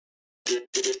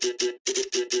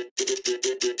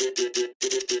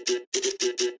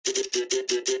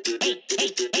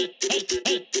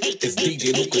It's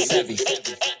DJ Lucas Heavy.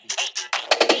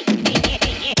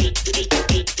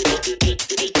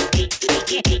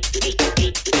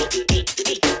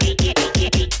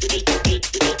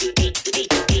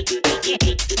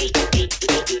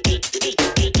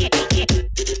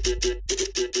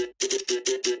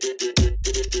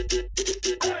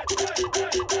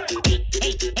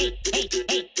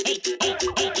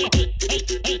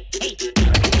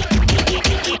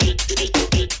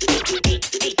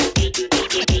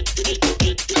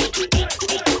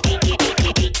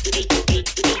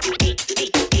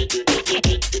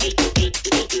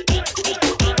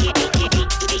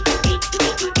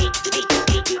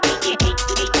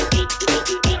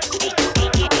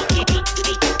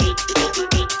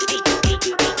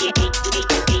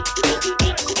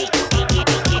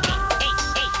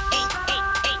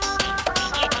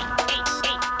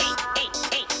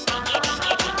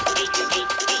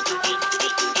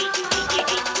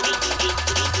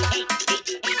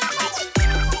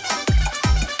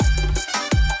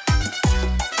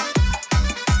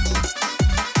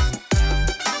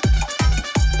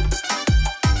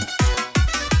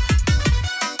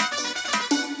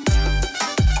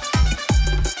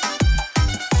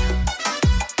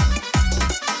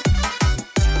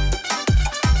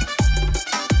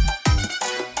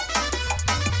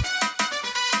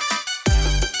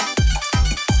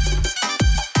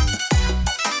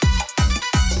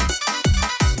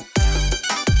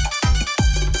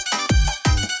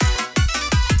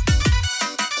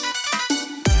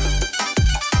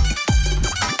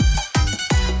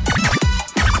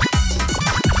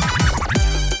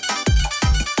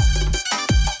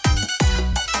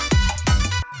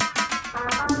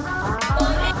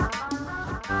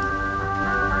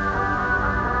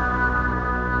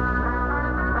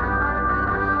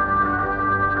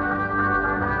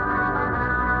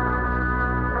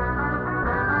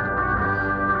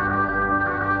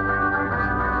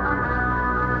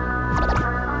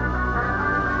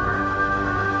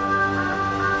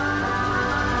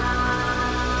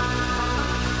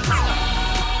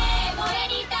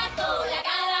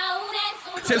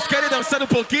 Vocês querem dançar um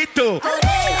pouquinho?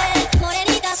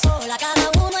 Morenita sola, cada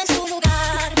uno en su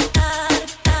lugar.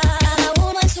 Cada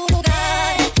uno en su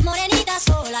lugar. Morenita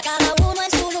sola, cada uno en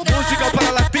su lugar. Música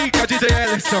para la tica, DJ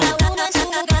Ellison. Cada uno en su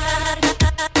lugar.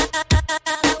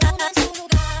 Cada uno en su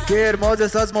lugar. Que hermosas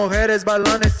essas mulheres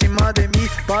bailando em cima de mim.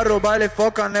 Para o baile,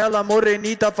 foca nela,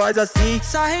 morenita faz assim.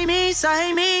 Sai em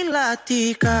mim,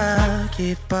 latica.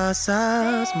 Que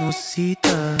passas, mocita.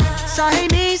 Sai em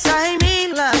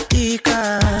mim,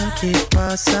 latica. Que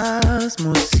passas,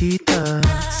 mocita.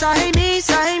 Sai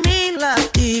em mim,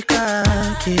 latica.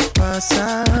 Que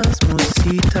passas,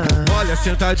 mocita. Olha,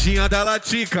 sentadinha da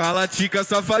latica, a latica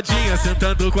safadinha,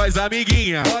 sentando com as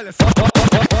amiguinhas.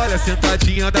 Olha,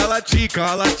 sentadinha da latica,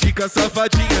 a latica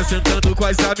safadinha, sentando com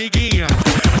as amiguinhas.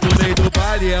 No meio do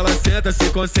baile ela senta, se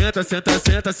concentra,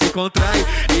 senta, se contrai.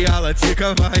 E a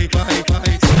latica vai.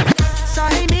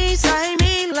 Sai em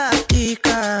mim,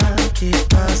 latica. Que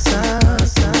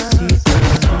passas,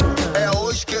 mocita. É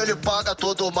hoje que ele paga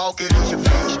todo o mal que ele te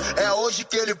fez. É hoje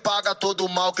que ele paga todo o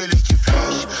mal que ele te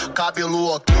fez.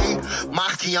 Cabelo ok,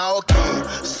 marquinha ok,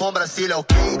 sobrancelha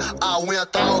ok, a unha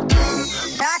tá ok.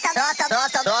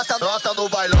 Brota no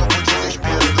bailão pro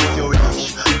desespero do seu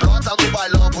ex. Brota no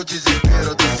bailão pro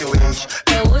desespero do seu ex.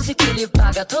 É hoje que ele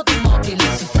paga todo o mal que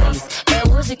ele te fez. É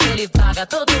hoje que ele paga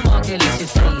todo o mal que ele te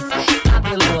fez.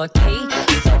 Cabelo ok,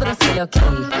 sobrancelha ok,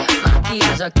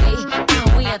 maquiagem ok,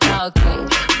 a unha tá ok.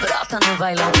 Brota no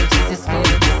bailão pro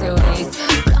desespero do seu ex.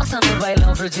 Brota no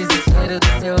bailão pro desespero do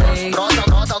seu ex.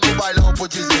 Brota no bailão pro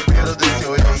desespero do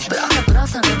seu ex.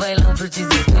 Brota no bailão pro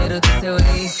desespero do seu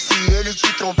ex. Se ele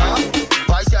te trombar,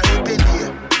 vai se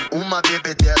arrepender. Uma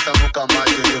bebê dessa nunca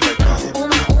mais ele vai ter.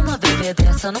 Uma bebê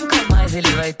dessa nunca mais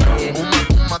ele vai ter.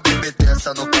 Uma bebê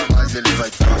dessa nunca mais ele vai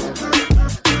ter.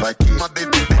 Vai ter. Uma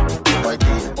bebê vai ter.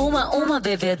 Uma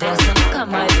bebê dessa nunca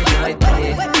mais ele vai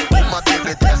ter. Uma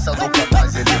bebê dessa nunca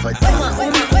mais ele vai ter.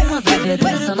 Uma bebê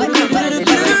dessa nunca mais ele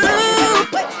vai ter.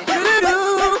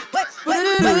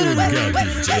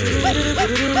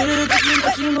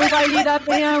 Hoje no baile da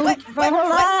penha o que vai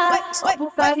rolar? Só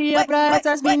putaria pra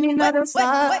essas meninas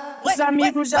dançar. Os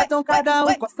amigos já tão cada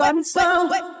um com a sua missão.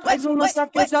 Faz um lança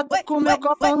que eu já tô com meu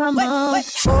copão na mão.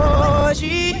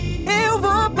 Hoje eu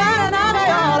vou para na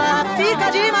gaiola,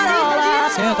 fica de marola.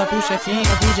 Senta pro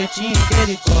chefinho do jeitinho que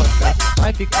ele toca.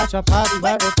 Vai ficar chapado e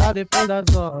vai voltar depois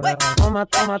das horas. Toma,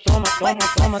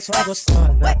 sua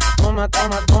gostosa. Toma,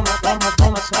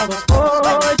 sua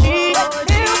gostosa. Hoje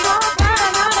eu vou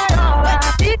para na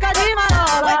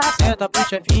bota pro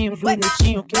chefinho do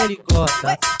jeitinho que ele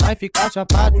gosta. Vai ficar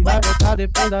chapado e vai voltar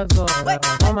depois das horas.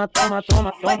 Toma, toma,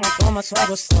 toma, toma, toma, só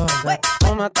gostosa.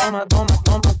 Toma, toma, toma,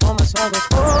 toma, toma, só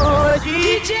gostosa.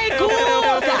 DJ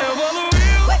Guga!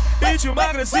 Evoluiu, ritmo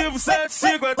agressivo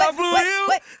 150 fluiu,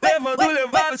 levando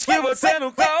levadas que você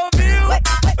nunca ouviu.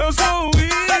 Eu sou o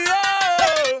Will.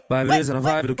 Vai beleza na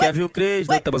vibe do Kevin Cres,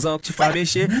 no tabuzão que te faz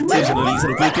mexer, seja no Lins ou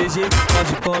no PPG.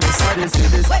 Pode começar a descer,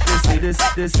 descer, descer,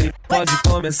 descer, descer. Pode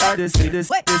começar a descer,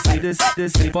 descer, descer, descer,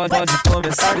 descer. Pode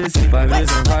começar a descer. Vai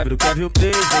beleza na vibe do Kevin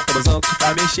Cres, no tabuzão que te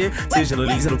faz mexer, seja no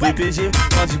Lins ou no PPG.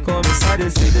 Pode começar a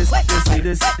descer, descer, descer,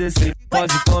 descer, descer.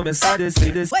 Pode começar a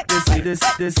descer, descer, descer,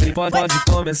 descer, descer. Pode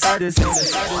começar a descer,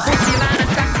 descer,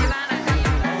 descer.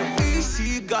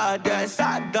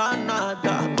 Dessa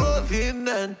danada,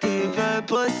 movimento e vem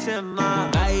por cima.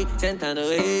 Vai sentando,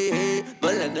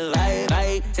 bolando,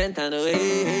 vai sentando,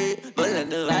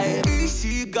 bolando, vai.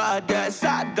 Instiga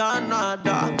dessa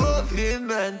danada,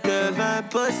 movimento e vem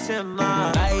por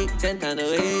cima. Vai sentando,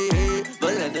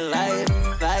 bolando,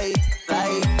 vai.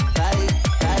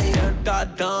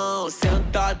 Sentadão,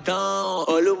 sentadão.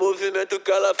 Olha o movimento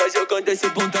que ela faz jogando esse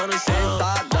bundão no chão.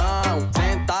 Sentadão,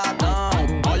 sentadão.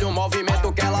 Olha o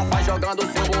movimento que ela faz jogando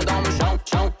seu bundão no chão,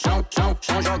 chão, chão, chão,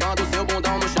 chão, jogando seu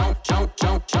bundão no chão, chão,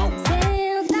 chão, chão.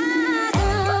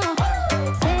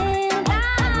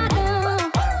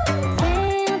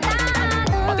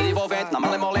 Bota envolvente na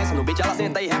malemolência, no beat ela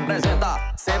senta e representa.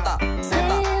 Senta,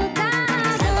 senta.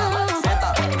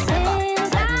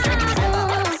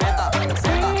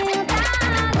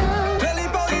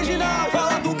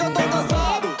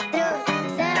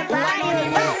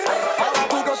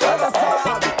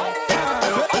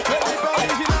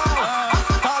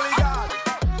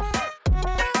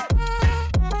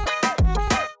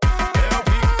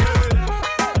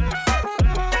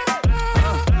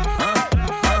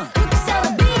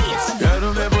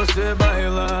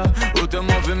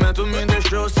 Me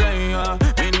deixou sem ar.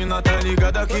 Menina, tá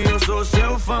ligada que eu sou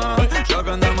seu fã.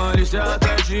 Joga na malícia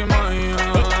até de manhã.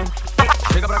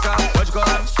 Chega pra cá, pode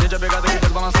colar. Sente a pegada que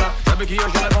faz balançar. Sabe que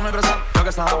hoje nós vamos embraçar. Joga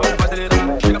essa raba e vai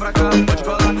delirar. Chega pra cá, pode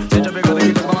colar. Sente a pegada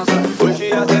que faz balançar.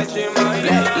 Hoje até de manhã.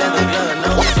 Leather glove,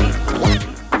 no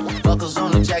seat. Buckles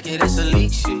on the jacket, it's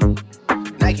elite shit.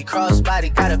 Nike crossbody,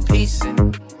 got a piece in.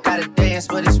 Gotta dance,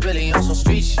 but it's really on some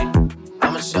street shit.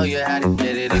 I'ma show you how to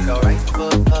get it. It go right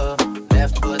foot up.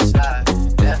 Left foot slide,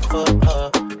 left foot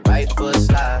up, right foot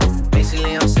slide.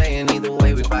 Basically, I'm saying either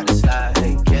way, we bout to slide.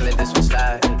 Hey, kill it, this one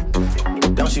slide. Hey.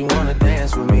 Don't you wanna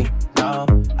dance with me? No,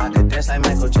 I could dance like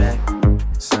Michael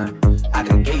Jackson. I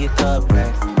could get you the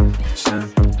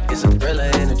action. It's a thriller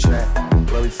in the track.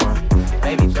 Where we from?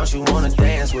 Baby, don't you wanna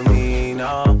dance with me?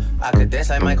 No, I could dance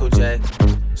like Michael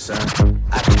Jackson.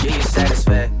 I could get you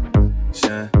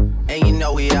satisfaction. And you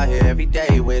know we out here every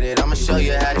day with it. I'ma show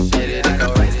you how to get it. I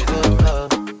go right foot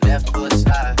up, left foot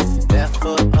slide, left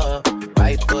foot up,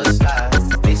 right foot slide.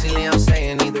 Basically, I'm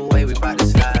saying either way, we bout to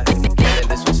slide. Get it,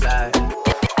 this one slide.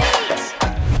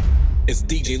 It's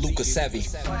DJ Luca Savvy.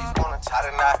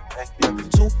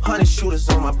 200 shooters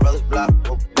on my brother's block.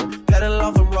 Better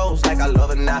love the rose like I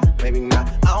love it not, maybe not.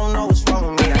 I don't know what's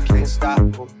wrong with me, I can't stop.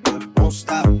 Won't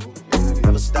stop.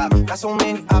 Never stop. Got so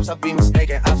many ops, I be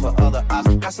mistaken ops for other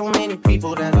ops. Got so many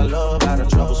people that I love out of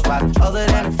trouble spot. Other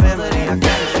than the family, I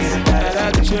gotta feel it. Ela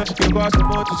é do tipo que gosta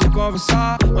muito de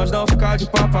conversar, mas não ficar de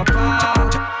papapá.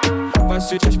 Vai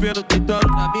se despindo, deitando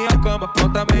na minha cama,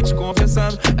 prontamente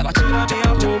confessando. Ela tira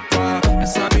minha roupa.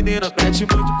 Essa menina mete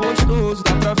muito gostoso,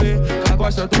 dá pra ver que ela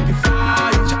gosta do que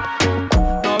faz.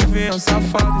 Novinha,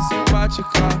 safada e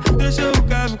simpática. Deixa eu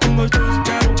Kevin com gostoso,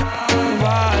 quero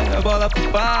vai. A bola pro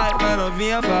pai, vai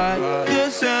novinha, vai.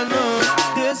 Descendo,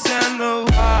 descendo,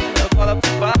 vai. A bola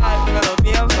pro pai, vai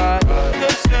novinha, vai.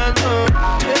 Descendo,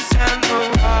 descendo,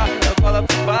 vai. A bola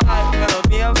pro pai, vai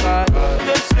novinha, vai.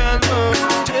 Descendo,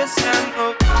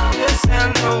 descendo,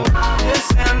 descendo,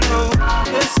 descendo,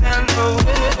 descendo,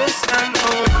 descendo,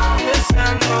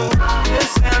 descendo,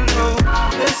 descendo,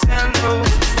 descendo.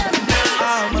 A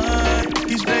mãe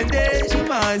quis prender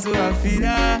demais a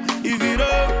filha e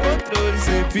virou controle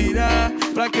sem pilha.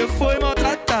 Pra que foi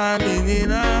maltratar a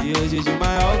menina? E hoje de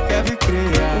maior quer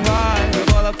criar. Vai, a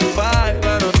bola pro pai,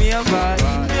 vai novinha, vai.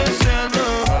 Descendo,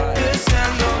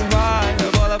 descendo, vai.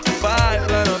 A bola pro pai,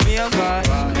 vai novinha, vai.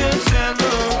 Descendo,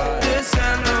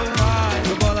 descendo, vai.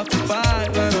 A bola pro pai,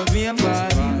 vai novinha, vai.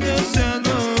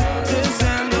 Descendo,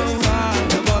 descendo, vai.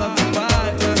 A bola pro pai,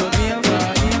 vai novinha,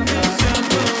 vai.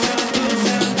 Descendo,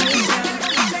 descendo.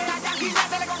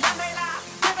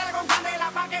 Métele con candela,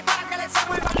 pa' que para que le se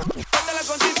mueva. Métele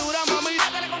con cintura, mami.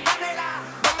 Métele con candela.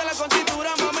 Métele con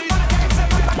cintura, mami. Para que le se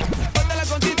mueva.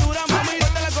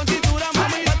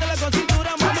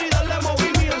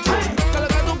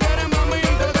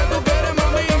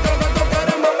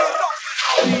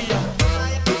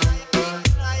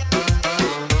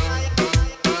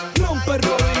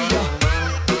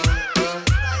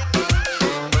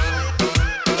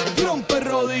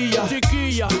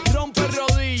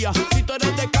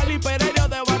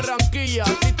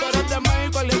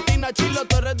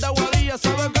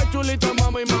 quieres,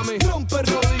 mami, mami, rompe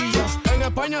rodillas. En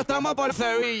España estamos por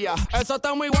Sevilla. Eso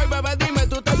está muy guay, bebé, dime,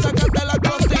 tú te sacaste la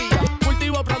costilla.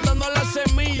 Cultivo plantando las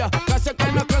semillas. Casi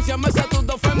que no canción me sé tus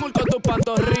dos fémur con tus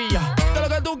pantorrillas. Que lo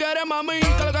que tú quieres, mami,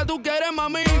 que lo que tú quieres,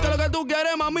 mami, que lo que tú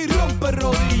quieres, mami, rompe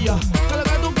rodillas. Que lo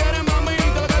que tú quieres, mami,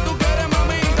 que lo que tú quieres,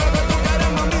 mami, que lo que tú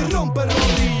quieres, mami, rompe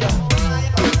rodillas.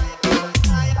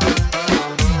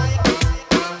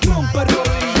 Rompe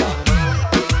rodillas.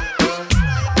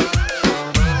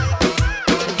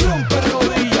 Rompe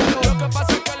rodillas. Lo que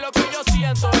pasa es que lo que yo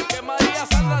siento es que María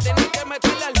Sandra tiene que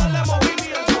meterle al doble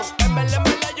movimiento. En verdad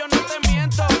yo no te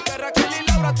miento, que Raquel y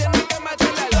Laura tienen que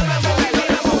meterle al doble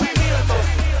movimiento.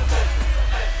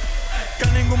 Que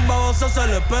ningún baboso se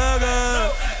le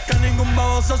pegue, que ningún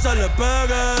baboso se le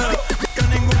pegue, que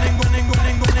ningún baboso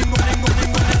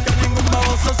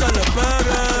se le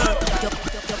pegue.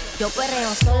 Yo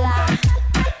perreo sola.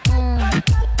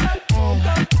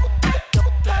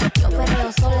 Yo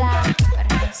perreo sola.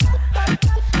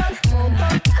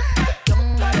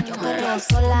 Yo perreo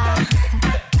sola.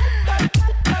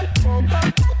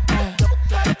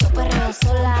 Yo perreo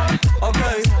sola.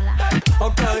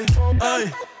 Ok,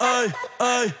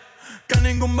 ey. Que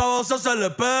ningún baboso se le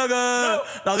pegue.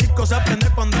 La disco se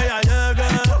prende cuando ella llegue.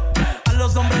 A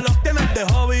los hombres los tienes de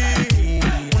hobby.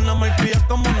 Una malcria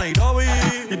como Nairobi.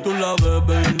 Y tú la ves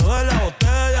bebiendo de la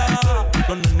botella.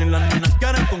 Los nenes y las nenas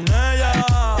quieren con ella.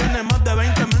 Tiene más de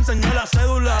 20, me enseñó la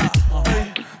cédula.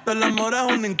 Ey, del amor es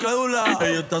una incrédula.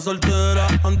 Ella está soltera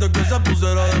antes que se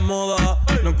pusiera de moda.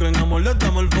 No creen amor, le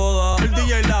damos el foda. El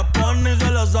DJ la pone y se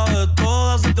la sabe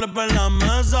toda. Se trepa en la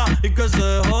mesa y que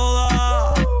se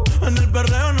joda. En el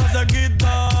perreo no se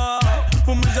quita.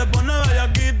 Fuma y se pone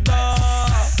bellaquita.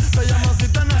 Se llama si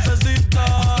te necesita.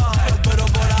 Pero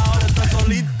por ahora está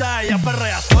solita. Ella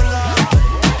perrea sola.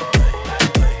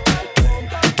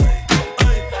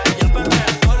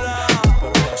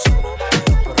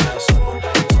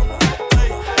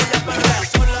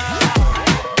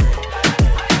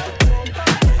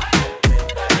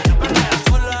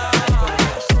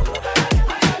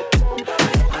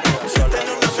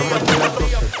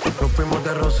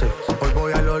 Hoy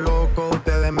voy a lo loco,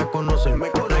 ustedes me conocen.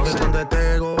 Reggaeton de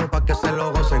Tego, pa' que se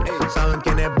lo gocen. Saben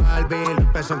quién es Barbie,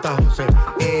 Lupe Santa José.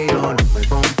 Y yo no me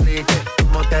complique,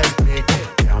 ¿cómo te explico?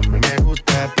 Que a mí me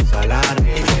gusta pasarla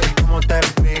rica. ¿Cómo te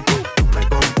explico? No me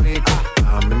complico.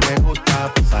 A mí me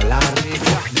gusta pasarla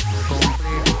rica. No me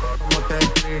complico, ¿cómo te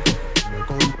explico? No me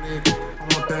complico,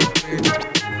 ¿cómo te explico?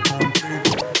 No me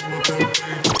complico, ¿cómo te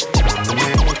explico? A mí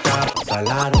me gusta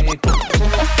pasarla rica.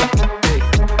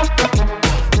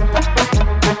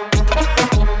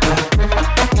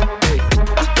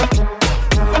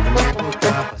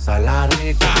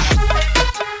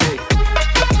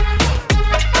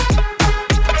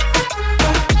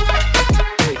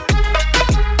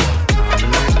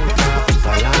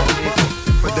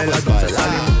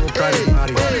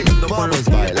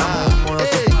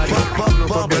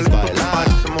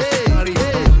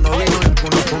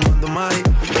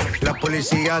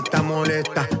 Está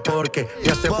molesta porque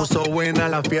ya se puso buena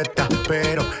la fiesta,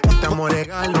 pero estamos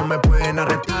legal, no me pueden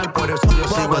arrestar, por eso yo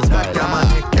sigo hasta que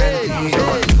amanezca el día.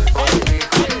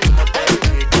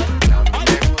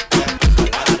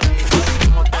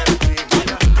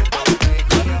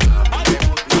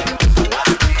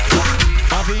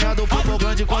 Novinha do papo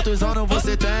grande, quantos anos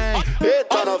você tem?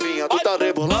 Eita novinha, tu tá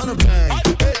rebolando bem.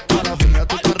 Eita novinha,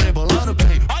 tu tá rebolando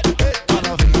bem. Eita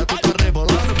novinha, tu tá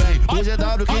rebolando bem. O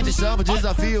GW que te chama,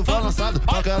 desafio foi lançado.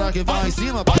 Pra aquela que vai em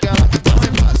cima, pra aquela que vai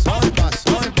em baixo. Vai em baixo,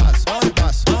 vai em baixo, vai em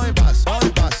baixo, vai em baixo, vai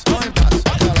em baixo, vai em baixo.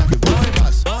 Aquela que vai em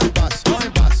baixo, vai em baixo, vai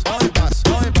em baixo, vai em baixo,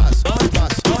 vai em baixo, vai em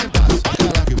baixo, vai em baixo.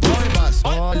 Aquela que vai em baixo.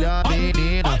 Olha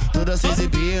menina, toda se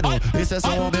exibindo. Isso é só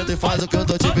um momento e faz o que eu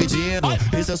tô te pedindo.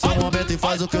 Isso é só um momento e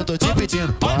faz o que eu tô te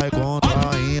pedindo. Vai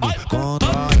contraindo,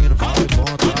 contraindo, vai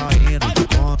contraindo,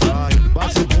 contraindo.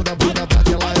 Bate bunda, bunda,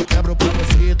 bate lá, eu quebro o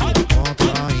propósito.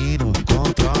 Contraindo,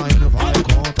 contraindo, vai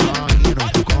contraindo,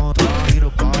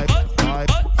 contraindo, vai, vai,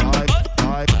 vai,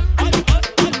 vai.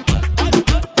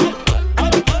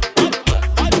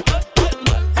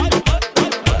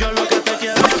 Yo lo que te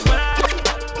quiero es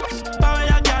ver, pa'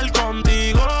 bellaquear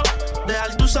contigo,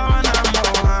 dejar tus sábanas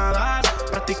mojadas,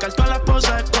 practicar todas las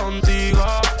poses contigo.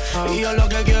 Y yo lo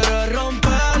que quiero es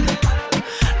romper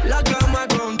la cama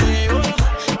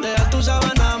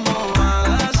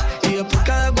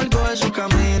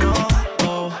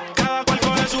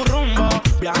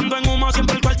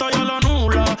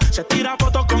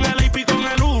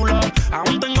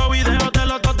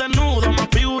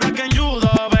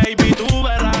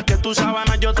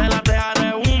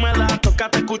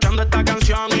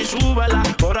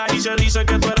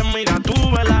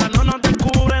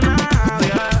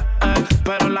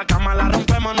la cama la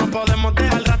rompemos, no podemos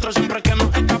dejar rastro siempre que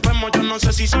nos escapemos. Yo no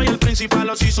sé si soy el principal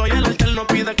o si soy el alterno.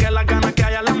 Pide que las ganas que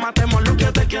haya las matemos. Lo que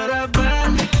te quieres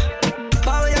ver,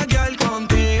 pa' bellaquear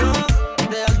contigo,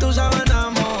 dejar tus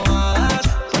sábanas mojadas,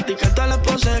 practicar todas las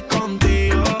poses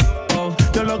contigo. Oh,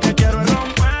 yo lo que quiero es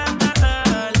romper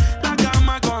la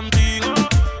cama contigo,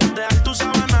 dejar tus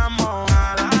sábanas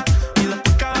mojadas y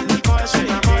después cada cual coge su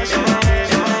negocio.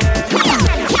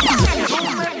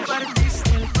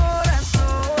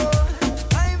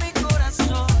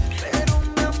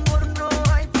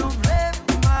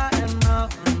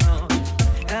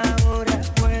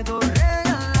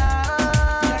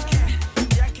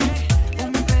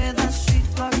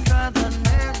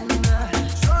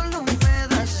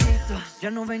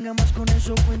 No venga más con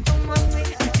eso, cuento mami.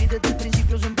 Y desde el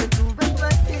principio siempre tuve en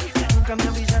ti. Nunca me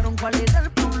avisaron cuál era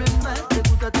el problema. Te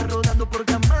gusta estar rodando por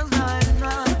camas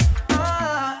ajenas.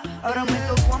 Ahora me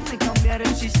tocó a mí cambiar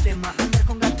el sistema. Andar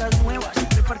con gatas nuevas,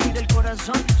 repartir el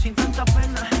corazón sin tanta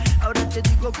pena. Ahora te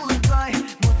digo goodbye,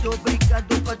 mucho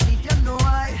obrigado, pa' ti ya no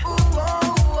hay. No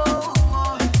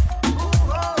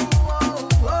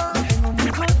tengo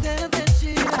mucho de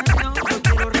decir adiós. Yo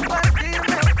quiero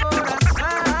repartirme el corazón.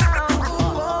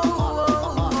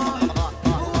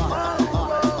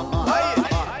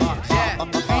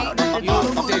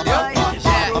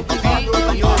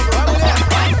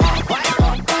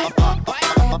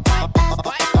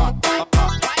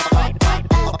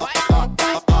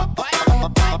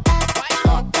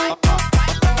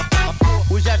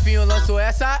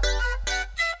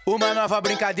 Uma nova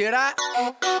brincadeira.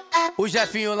 O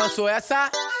Jefinho lançou essa.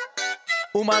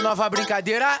 Uma nova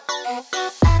brincadeira.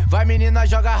 Vai menina,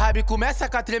 joga rabo e começa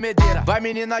com a tremedeira. Vai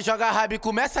menina, joga rabo e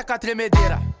começa com a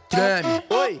tremedeira. Treme,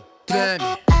 oi,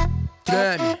 treme,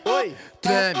 treme, oi,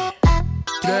 treme,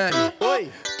 treme,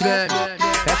 oi, treme.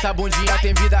 Essa bundinha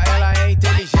tem vida, ela é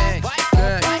inteligente.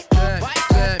 Treme, treme,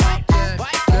 treme, treme,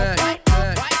 treme,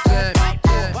 treme,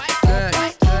 treme,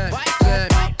 treme,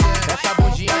 treme. Essa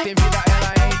bundinha tem vida,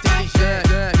 ela é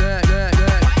inteligente.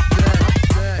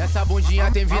 Essa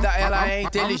bundinha tem vida, ela é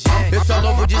inteligente. Esse é o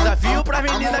novo desafio pra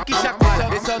menina que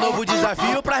chacoalha. Esse é o novo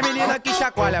desafio pra menina que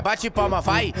chacoalha. Bate palma,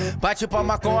 vai. Bate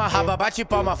palma com a raba, bate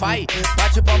palma, vai.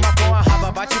 Bate palma com a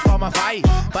raba, bate palma, vai.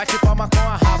 Bate palma com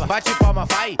a raba, bate palma,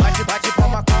 vai. Bate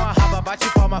palma com a raba, bate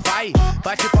palma, vai.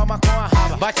 Bate palma com a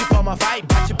raba, bate palma, vai.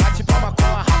 Bate palma com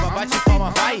a raba, bate palma,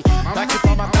 vai. Bate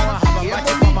palma com a raba,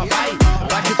 bate palma, vai.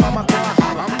 Bate palma com a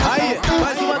raba. Aí,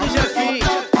 mais uma do Jefinho.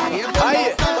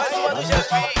 Aí, mais uma do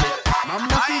Jefinho.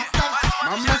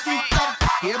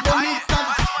 Qué bonita,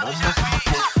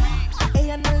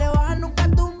 ella no le baja nunca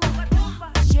tumba.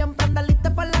 Siempre anda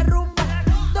lista para la rumba.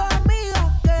 Dos amigas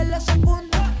que le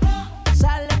secundan,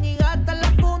 salen y gastan la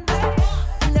funda.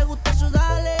 Le gusta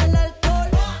sudarle el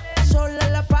alcohol, sola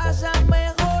la pasa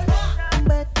mejor.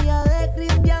 Vestida de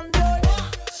Christian Dior,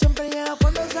 siempre llega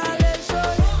cuando sale el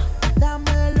sol.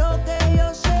 Dame de lo que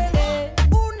yo sé,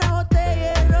 una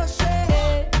botella de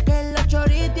rosé, que la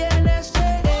chori tiene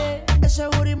sed. Ese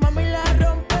booty mami la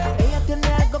rompe. Ella tiene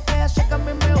algo que hace que a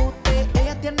mí me guste.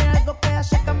 Ella tiene algo que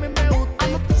hace que a mí me guste.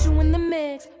 I'ma put you in the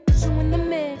mix, put you in the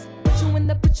mix, put you in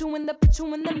the, put you in the, put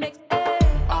you in the mix. Ay.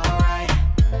 Alright,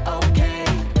 okay.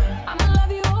 I'ma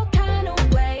love you all kind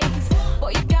of ways.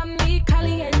 Boy, you got me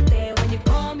caliente when you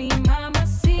call me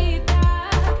mamacita.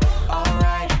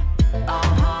 Alright,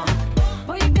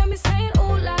 Boy, you got me saying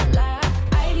ooh la la.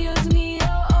 Ay, Dios mío,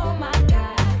 oh my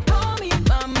God. Call me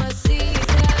mamacita.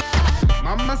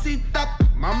 Mamacita,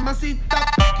 mamacita,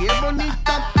 qué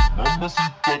bonita.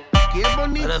 Mamacita, qué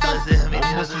bonita. Para fazer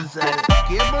meninas dançarem.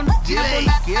 Qué bonita,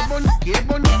 qué bonita, qué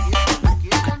bonita.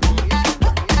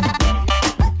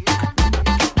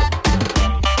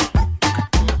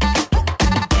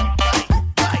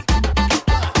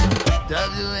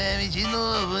 WM de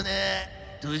novo, né?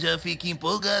 Tu já fica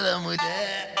empolgada,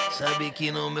 mulher. Sabe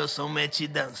que no meu som mete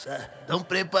dança. Então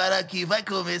prepara que vai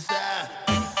começar.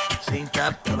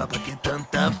 Senta brava pra que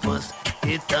tanta força.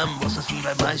 Eita moça, assim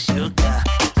vai machucar.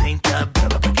 Senta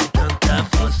brava pra que tanta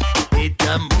força.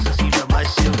 Eita moça, assim vai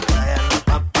machucar. Ela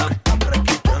papapá pra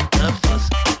que tanta força.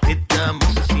 Eita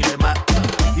moça, assim vai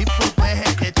machucar. E pro pé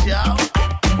requer tchau.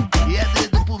 E é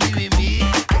dedo pro mimimi.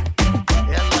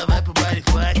 Ela vai pro baile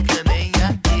funk, nem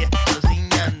aqui.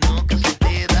 Sozinha nunca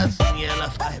solteira assim. Ela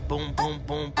faz bum bum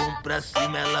bum bum pra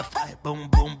cima. Ela faz bum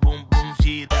bum bum bum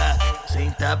gira.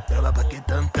 Senta brava pra que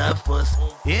tanta força.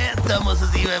 Eita moça,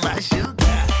 assim vai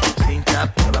machucar. Senta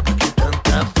brava pra que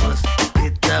tanta força.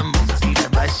 Eita moça, assim vai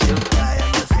machucar.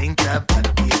 Ela senta pra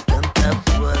que tanta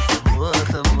força.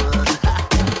 Moça, moça.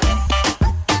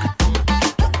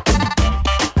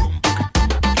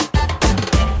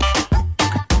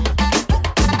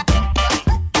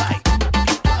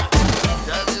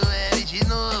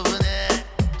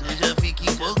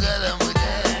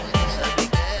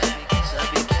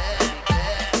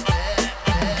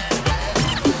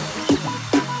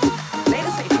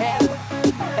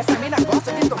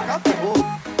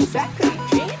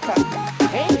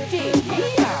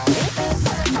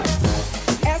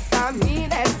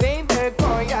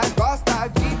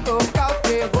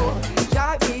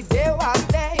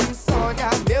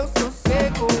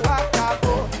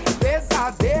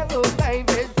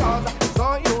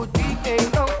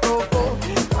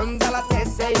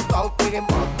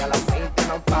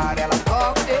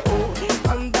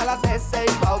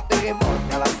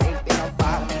 rebote, ela senta e não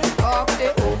para. Toca o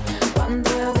terror. Quando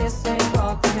eu desço em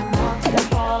volta, remoto,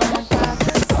 rebola, não para.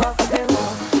 Toca o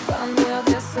terror. Quando eu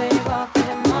desço em volta,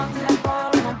 remoto,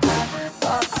 rebola, não para.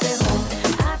 Toca o terror.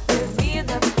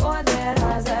 Atrevida,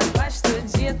 poderosa, gosto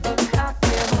de tocar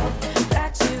terror. Pra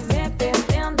te ver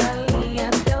perdendo a linha,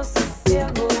 teu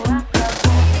sossego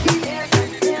acabou.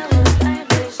 Desafio tá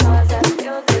invejosa,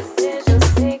 teu desejo eu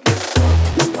sei que sou.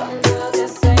 Quando eu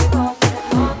desço em volta,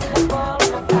 remoto, rebola,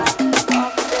 não para.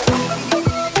 Toca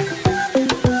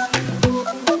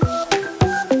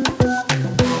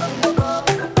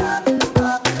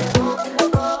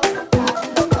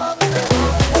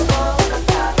o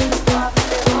terror.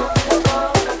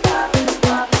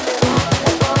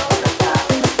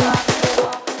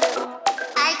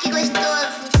 Ai, que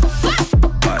gostoso.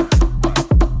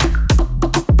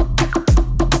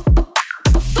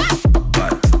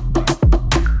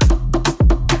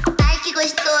 Ai, que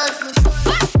gostoso.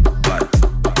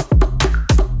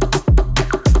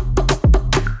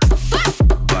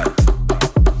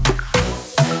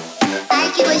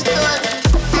 Ai, que gostoso. Ai, que gostoso.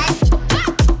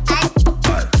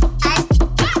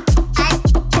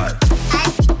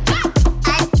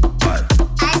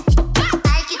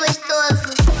 Ai, que gostoso. Ai, que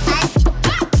gostoso.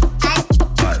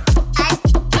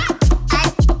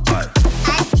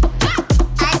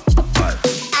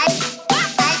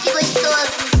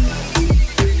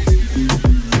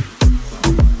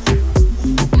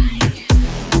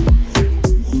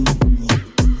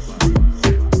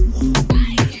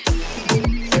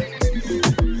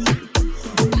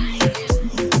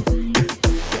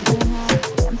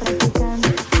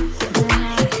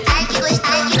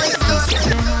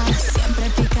 Siempre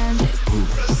picante.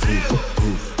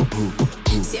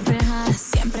 Siempre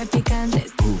siempre picante.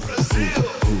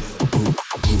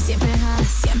 Siempre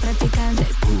siempre picante.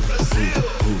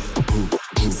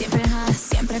 Siempre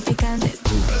siempre picante.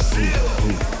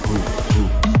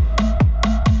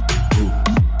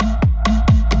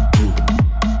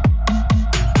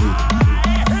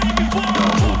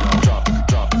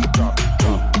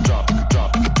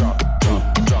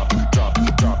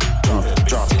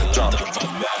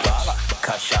 Bala,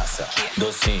 cachaça,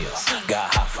 docinho,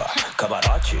 garrafa,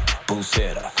 camarote,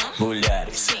 pulseira,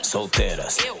 mulheres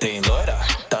solteiras. Tem loira?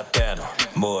 Tá tendo.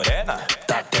 Morena?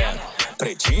 Tá tendo.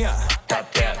 Pretinha? Tá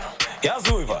tendo. E as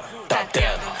uivas? Tá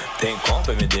tendo. Tem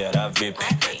compra, medeira VIP.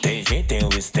 Tem gin, tem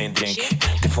whisky, tem drink.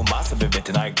 Tem fumaça, bebê,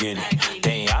 tem narguilha.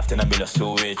 Tem after na milha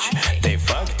suíte. Tem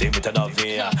funk, tem muita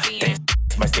novinha. Tem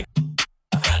mas tem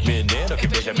menino que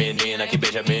beija menina, que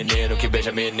beija menino, que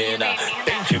beija menina.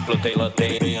 Tem diplo, tem lã,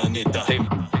 tem Anitta.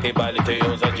 Tem baile, tem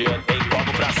ousadia. Tem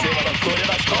copo pra cima, loucura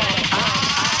nas costas.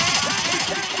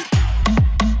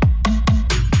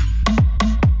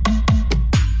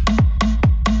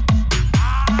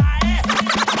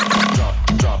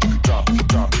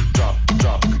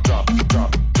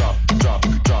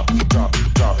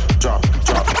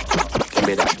 Give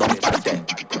me that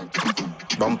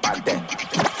bump out there.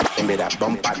 Give me that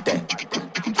bump out there.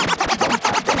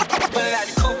 Pulling out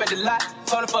the coupe at the lot.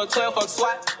 Told her fuck 12, fuck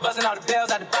SWAT. Buzzing all the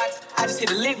bells out the box. I just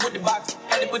hit a lick with the box.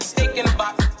 Had to put the stick in the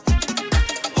box.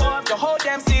 Pour up the whole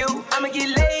damn seal. I'ma get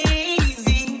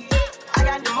lazy. I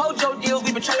got the mojo deals.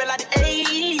 We been trapping like the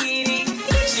 80s.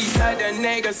 She said the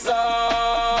nigga so.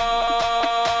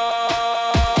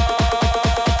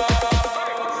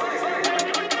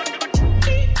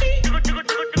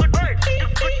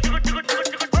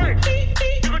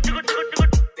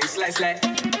 Slash, slash.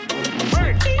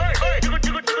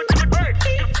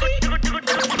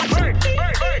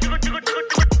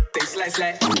 They slash,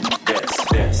 slash.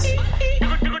 Yes.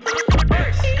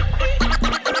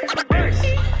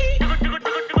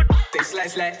 They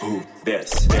slash, slash. Ooh,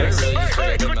 this. Yes.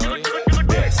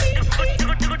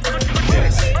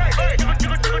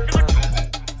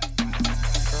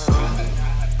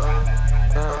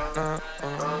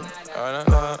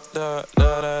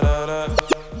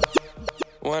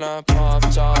 When I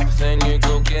popped off, then you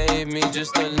go gave me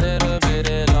just a little bit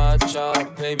of la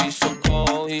chop. Baby, so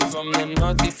cold, he from the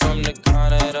north, he from the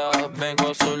Canada.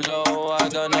 Bankroll so low, I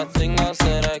got nothing else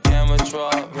that I can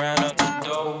withdraw. Ran up the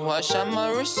dough, I shot my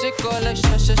wrist, it go like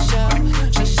sha sha sha,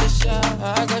 sha sha sha.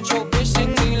 I got your bitch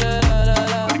singing la la la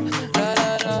la, la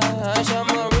la la. I shot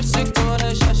my wrist, it go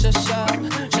like sha sha sha,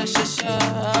 sha sha sha.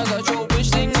 I got your bitch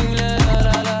singing la la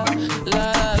la la, la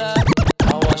la la.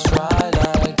 I was right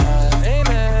like that.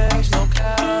 Amex, no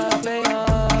cap, they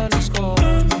underscore.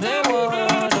 They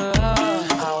wonder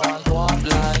how I walk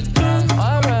like that. I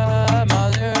rap my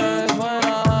lyrics when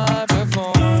I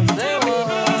perform. They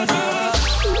wonder.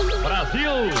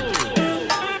 Brasil!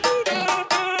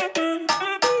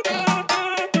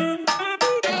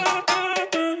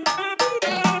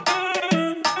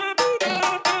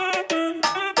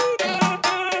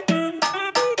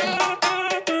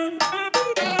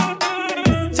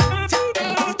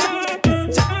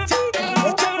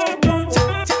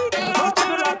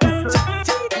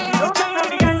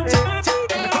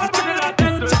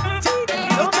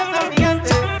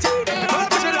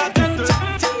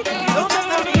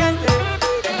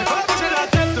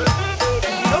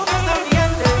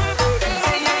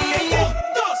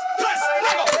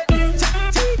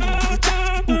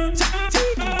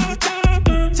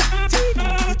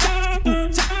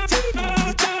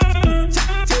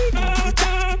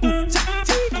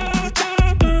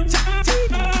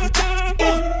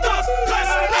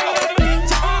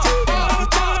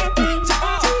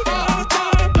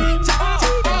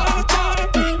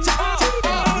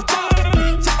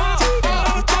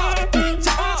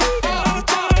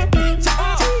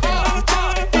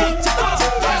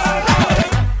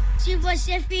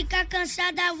 fica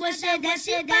cansada, você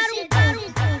desce para um.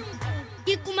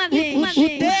 Fica uma vez,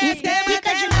 fica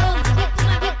de novo,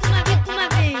 fica uma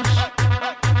vez.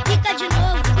 Fica de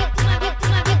novo,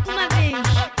 fica uma vez.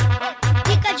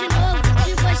 Fica de novo,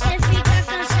 se você fica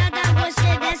cansada, você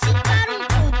desce para um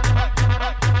pouco.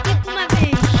 Fica uma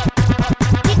vez,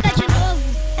 fica de novo.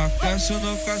 Aquece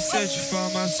no cacete,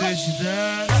 farmacete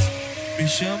desce. Me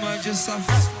chama de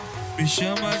safado, me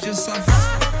chama de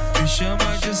safado, me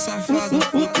chama de safado,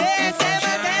 puto cafajeste.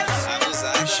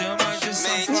 Me chama de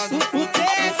safado, puto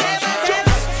cafajeste.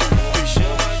 Me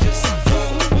chama de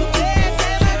safado, puto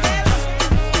cafajeste.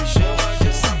 Me chama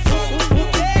de safado, puto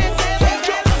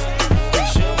cafajeste. Me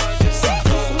chama de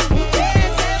safado, puto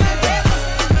cafajeste.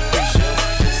 Me chama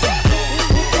de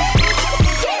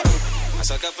safado.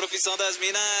 Só que a profissão das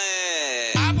minas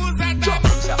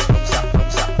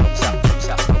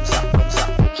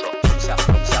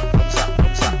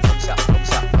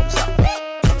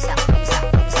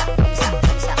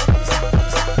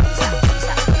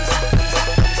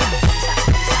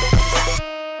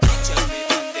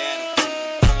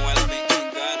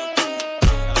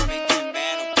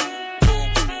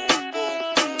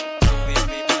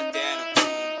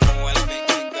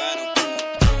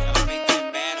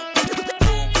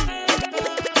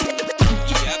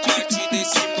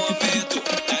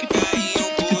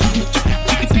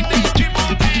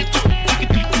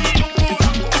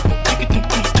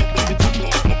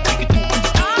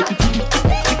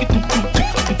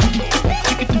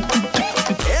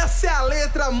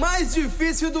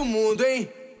é do mundo, hein?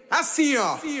 Assim,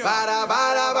 ó. Bara,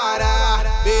 bara, bara.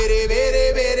 Bere,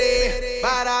 bere, bere.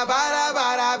 Bara, bara,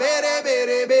 bara. Bere,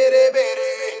 bere, bere,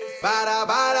 bere. Bara,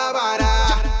 bara,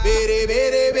 bara. Bere,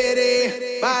 bere,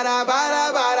 bere. Bara,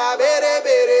 bara, bara. Bere,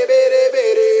 bere, bere,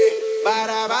 bere.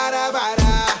 Bara, bara,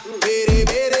 bara. Bere,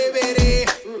 bere, bere.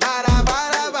 Bara,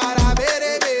 bara, bara.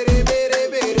 Bere, bere, bere,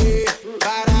 bere.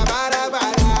 Bara, bara,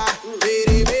 bara.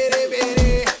 Bere, bere,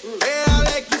 bere. É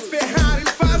Alex Ferrari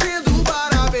fazendo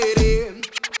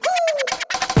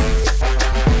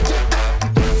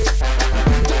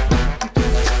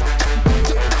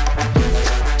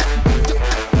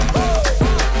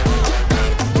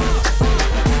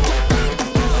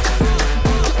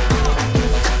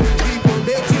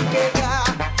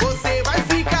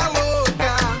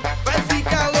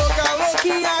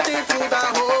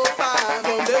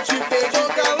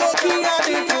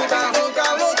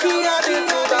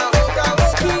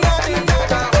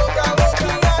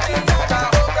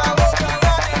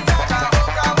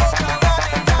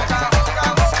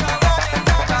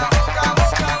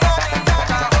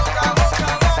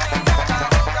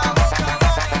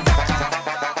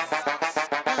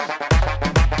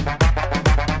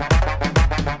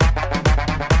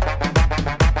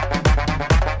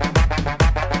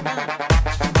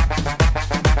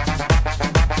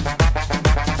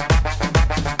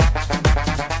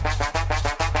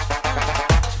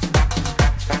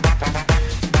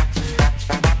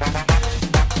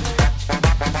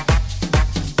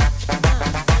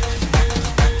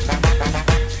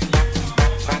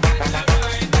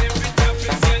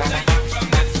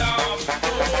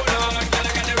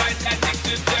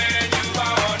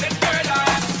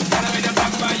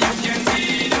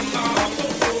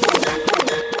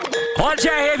Onde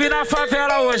é rave na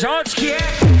favela hoje? Onde que é?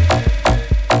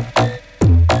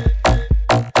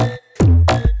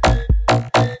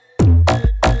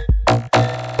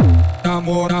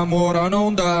 Namora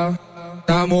não dá,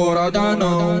 namorada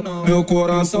não. Meu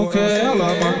coração quer ela,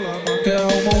 mas quer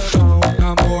um montão.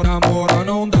 Namora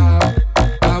não dá,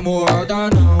 namorada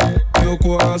não. Meu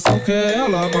coração quer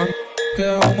ela, mas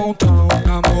quer um montão.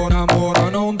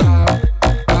 Namora não dá,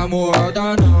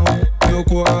 namorada não. Meu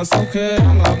coração quer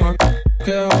ela, mas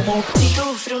quer um montão.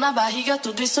 Sinto frio na barriga,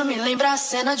 tudo isso me lembra a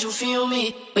cena de um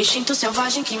filme. O instinto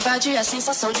selvagem que invade a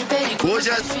sensação de perigo. Hoje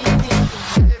é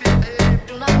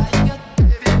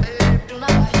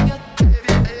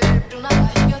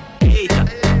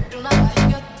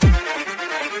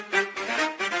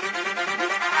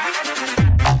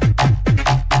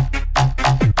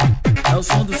é o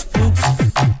som dos fluxos.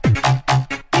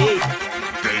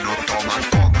 Quem não toma,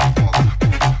 toma, toma.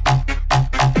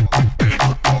 Quem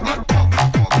não toma, toma,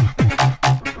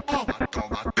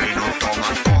 toma. Quem não toma,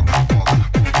 toma,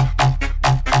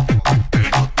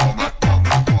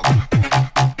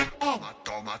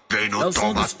 toma. Quem não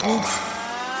toma, toma.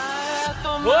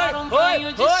 Tomar um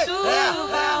banho de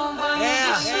chuva, um banho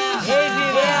de chuva.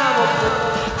 Reviremos.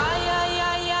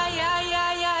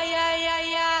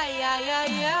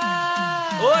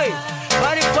 Oi,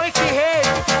 Body Funk Rei.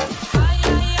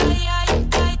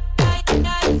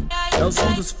 É o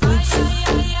som dos fluxos.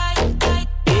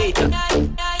 Eita.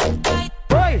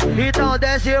 Então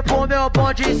desce pro meu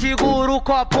bonde e segura o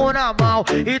copo na mão.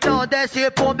 Então desce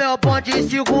pro meu bonde e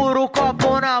segura o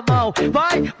copo na mão.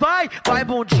 Vai, vai, vai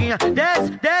bundinha,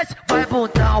 desce, desce, vai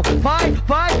bundão. Vai,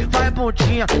 vai, vai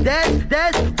bundinha, desce,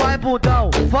 desce, vai bundão.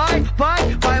 Vai,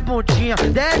 vai, vai bundinha,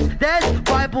 desce, desce,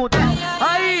 vai bundão.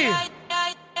 Aí!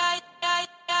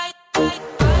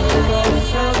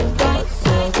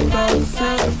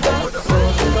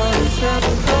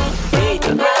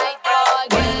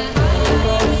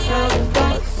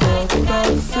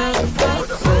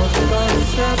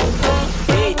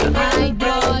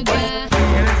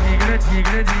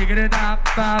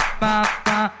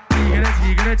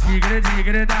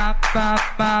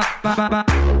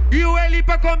 E o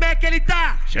Elipa como é que ele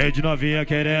tá? Cheio de novinha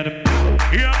querendo.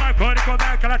 E a Marconi como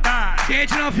é que ela tá? Cheio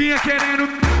de novinha querendo.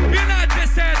 E na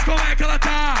 17 como é que ela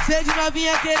tá? Cheio de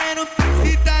novinha querendo.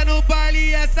 Se tá no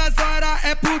baile essas horas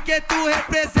é porque tu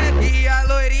representa. E a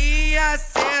loirinha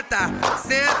senta,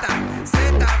 senta,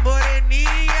 senta.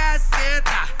 Moreninha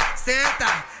senta,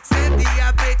 senta, senta. E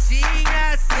a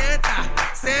pretinha senta,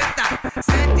 senta,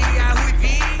 senta. E a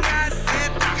ruivinha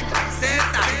senta,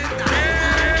 senta, senta.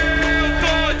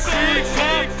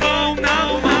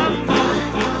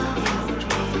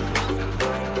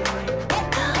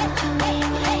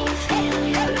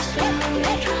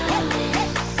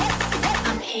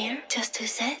 Just to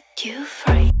set you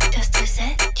free, just to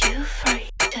set you free,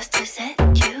 just to set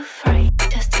you free,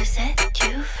 just to set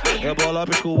you free. Rebola,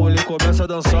 pisca o olho e começa a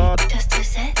dançar. Just to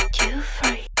set you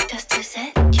free, just to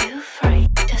set you free,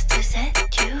 just to set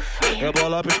you free.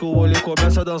 Rebola, pisca o olho e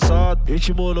começa a dançar.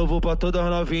 Ritmo novo pra todas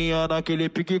novinhas. Naquele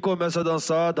pique começa a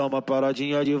dançar. Dá uma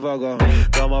paradinha devagar,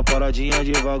 dá uma paradinha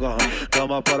devagar, dá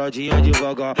uma paradinha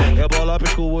devagar. Rebola,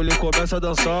 pisca o olho e começa a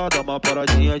dançar. Dá uma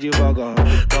paradinha devagar,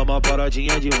 dá uma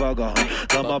paradinha devagar,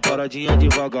 dá uma paradinha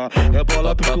devagar.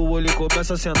 Rebola, pisca o olho e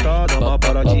começa a sentar. Dá uma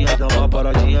paradinha, dá uma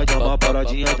paradinha, dá uma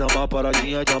paradinha, dá uma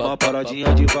paradinha, dá uma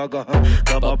paradinha devagar,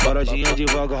 dá uma paradinha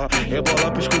devagar.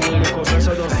 Rebola, pisca o olho e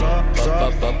começa a dançar.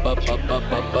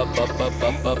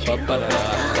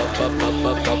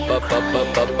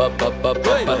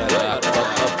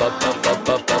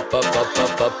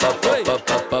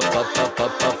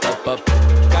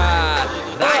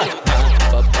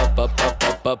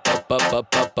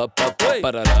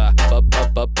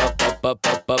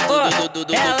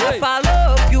 Ela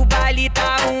falou que o baile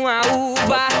tá uma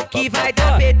uva, que vai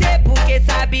dar PT porque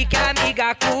sabe que a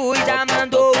amiga cuida.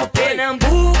 Mandou o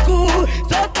Pernambuco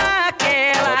soltar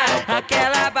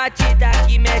aquela batida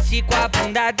que mexe com a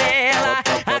bunda dela,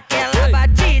 aquela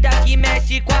batida que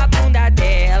mexe com a bunda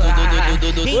dela.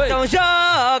 Então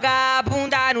joga a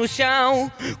bunda no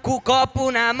chão, com o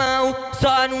copo na mão,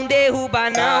 só não derruba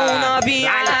não,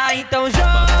 novinha. Então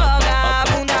joga a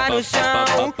bunda no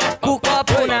chão, com o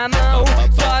copo na mão,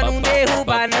 só não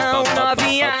derruba não,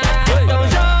 novinha. Então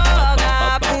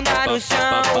joga a bunda no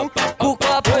chão, com o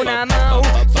copo na mão,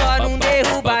 só não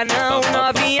derruba não,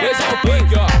 novinha.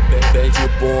 Vem de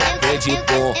bom, vem de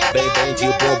bom, vem de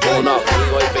bom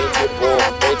novinho. Oi, vem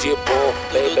de bom,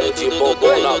 vem de bom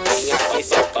novinha.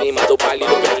 Esse é o clima do baile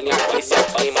do Galinha, esse é o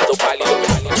clima do baile do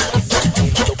Galinha.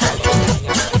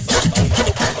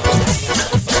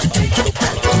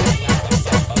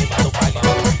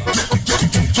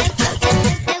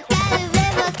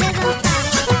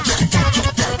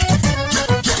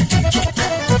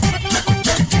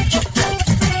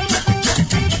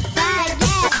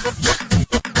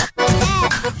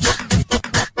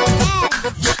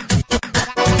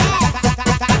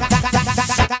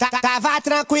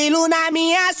 Tranquilo na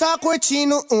minha, só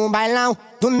curtindo um bailão.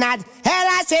 Do nada,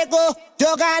 ela chegou,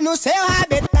 joga no seu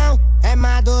rabetão. É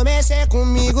mandou mexer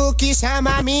comigo que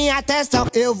chama minha atenção.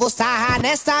 Eu vou sarrar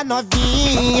nessa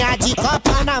novinha de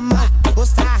copão na mão. Vou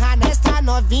sarrar nessa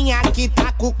novinha que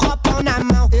tá com o copão na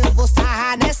mão. Eu vou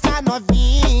sarrar nessa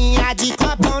novinha de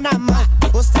copão na mão.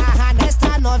 Vou sarrar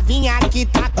nessa novinha que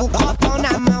tá com o copão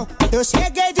na mão. Eu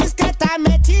cheguei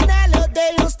discretamente nela, eu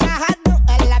dei uns sarradão.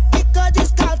 Ela ficou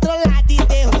descontrolada e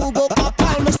derrubou o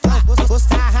copão no chão. Vou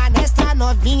sarrar nessa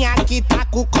novinha que tá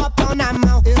com o copão na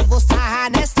mão. Eu vou sarrar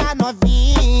nessa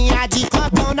novinha de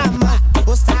copão na mão.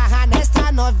 Vou sarrar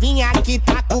nessa novinha que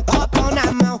tá com o copão na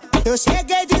mão. Eu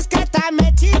cheguei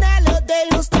discretamente nela, eu dei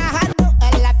uns sarradão.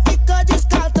 Ela ficou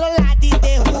descontrolada e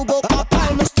derrubou o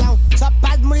copão no chão. Só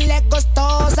pras mulher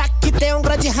gostosa que tem um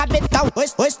grande rabetão.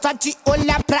 Hoje só de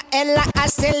olhar pra ela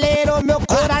acelerou meu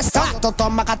coração. Então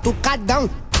toma catucadão,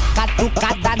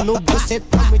 catucada no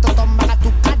bucetão. Então toma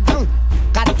catucadão,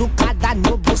 catucada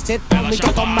no bucetão.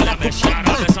 Então toma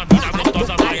catucadão,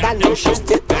 catucada no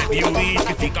bucetão. Bebe o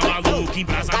uísque, fica maluco,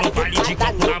 embrasa no baile de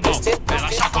copo na mão.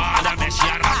 Ela chacoalha, mexe a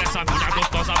raba, essa mina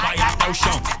gostosa vai até o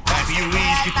chão. Bebe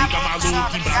uísque, fica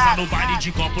maluco, embrasa no baile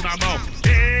de copo na mão.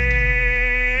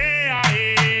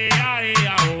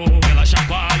 Ela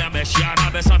chacoalha, mexe a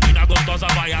nave, essa mina gostosa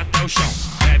vai até o chão.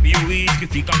 Bebe uísque,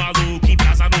 fica maluco,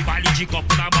 embrasa no baile de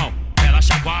copo na mão. Ela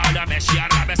chacoalha, mexe a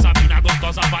nave, essa mina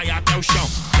gostosa vai até o chão.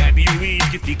 Bebe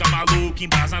uísque, fica maluco,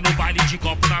 embrasa no baile de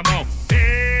copo na mão.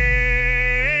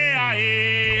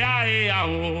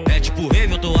 É tipo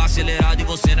rave, eu tô acelerado e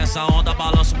você nessa onda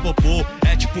balança o popô.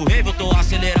 É tipo rave, eu tô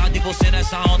acelerado e você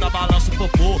nessa onda balança o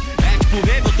popô. É tipo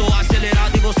rave, eu tô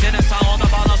acelerado e você nessa onda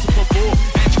balança o popô.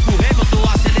 É tipo rave, eu tô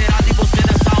acelerado e você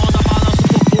nessa onda balança o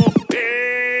popô.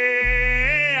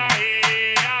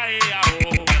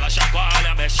 Ela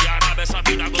chacoalha, mexe a nave, essa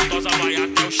mina gostosa vai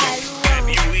até o chão.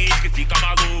 Bebe uísque, fica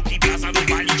maluco, embrasa no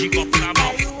baile de copo na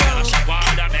mão. Ela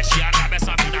chacoalha, mexe a nave,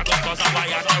 essa mina gostosa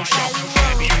vai até o chão.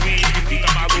 Bebe uísque,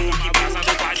 fica maluco, embrasa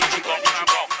no baile de copo na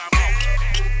mão.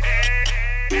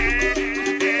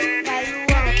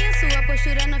 Cadê sua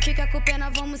postura? Não fica com pena,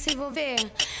 vamos se envolver.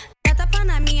 Dá tapa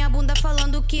na minha bunda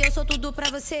falando que eu sou tudo pra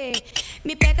você.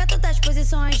 Me pega todas as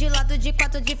posições, de lado, de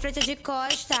quatro, de frente ou de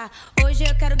costa. Hoje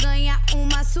eu quero ganhar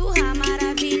uma surra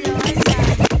maravilhosa.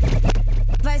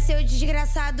 Vai ser o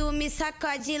desgraçado, me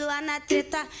sacode lá na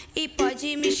treta. E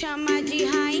pode me chamar de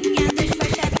rainha dos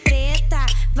faixa preta.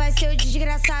 Vai ser o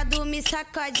desgraçado, me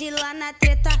sacode lá na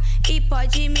treta. E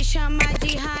pode me chamar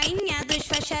de rainha dos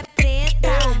faixa preta.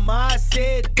 Eu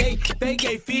macetei,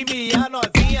 peguei firme a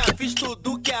novinha. Fiz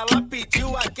tudo que ela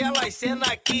pediu, aquelas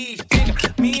cenas que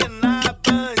instiga. Mina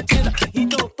bandida,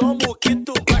 então toma o que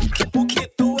tu gosta. Porque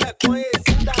tu é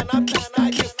conhecida na perna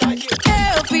de frade.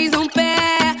 Eu fiz um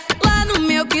pé lá no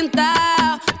meu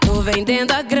quintal. Tô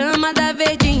vendendo a grama da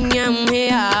verdinha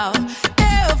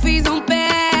R$1. Eu fiz um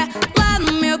pé lá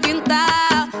no meu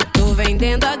quintal. Tô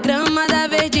vendendo a grama da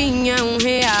verdinha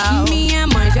R$1. Minha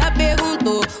mãe já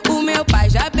perguntou, o meu pai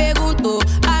já perguntou,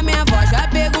 a minha avó já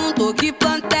perguntou que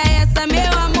planta é essa,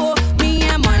 meu amor.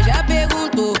 Minha mãe já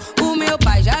perguntou, o meu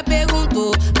pai já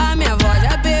perguntou, a minha avó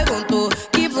já perguntou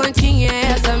que plantinha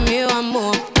é essa, meu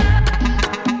amor.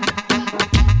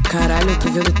 Caralho, eu tô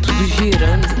vendo tudo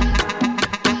girando.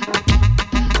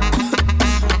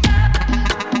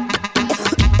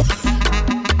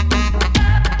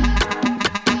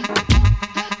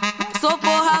 Sou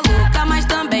porra louca, mas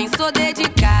também sou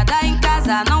dedicada. Em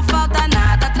casa não falta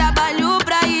nada, trabalho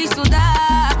pra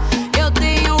estudar. Eu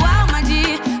tenho alma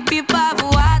de pipa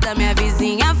voada. Minha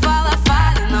vizinha fala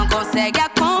e não consegue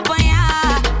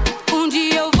acompanhar. Um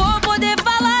dia eu vou poder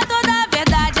falar toda a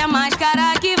verdade. A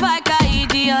máscara que vai cair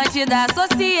diante da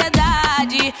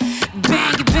sociedade.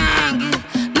 Bang, bang,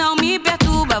 não me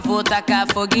perturba. Vou tacar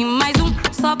fogo em mais um,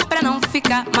 só pra não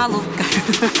ficar maluca.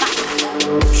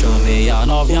 Chamei a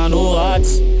novinha no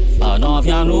Whats, a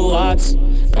novinha no Whats.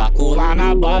 Pra colar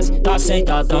na base, tá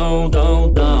sentadão,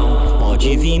 dão.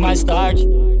 Pode vir mais tarde,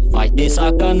 vai ter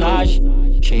sacanagem.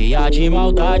 Cheia de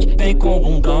maldade, vem com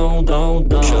bundão, dão.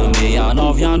 Chamei a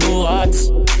novinha no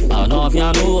Whats, a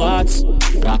novinha no Whats.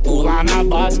 Pra colar na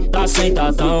base, tá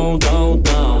sentadão, dão.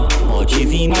 Pode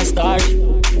vir mais tarde,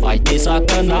 vai ter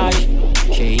sacanagem.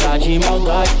 Cheia de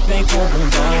maldade, vem com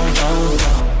bundão, dão.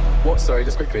 What? Sorry,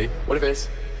 just quickly. What if it's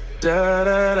da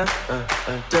da da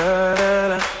da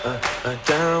da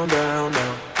down down down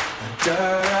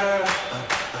da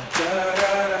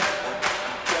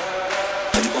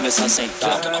Pode começar a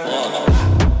sentar, tá na bola.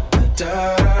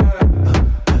 Down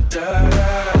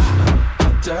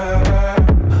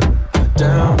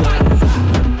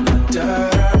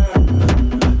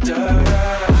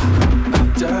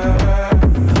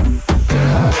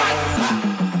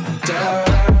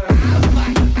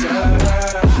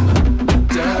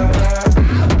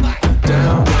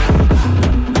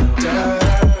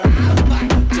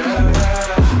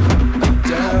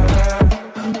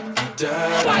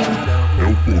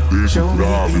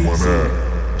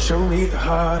Show me the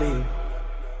heartache.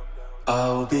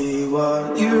 I'll be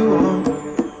what you want,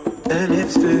 and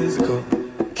it's physical.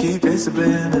 Keep it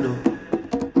subliminal.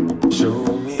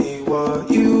 Show me what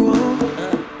you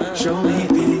want. Show me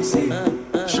PC.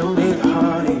 Show me the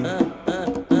heartache.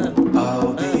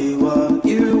 I'll be what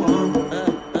you want,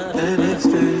 and it's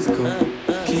physical.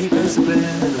 Keep it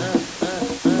subliminal.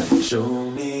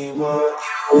 Show me what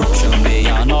you want. Chamei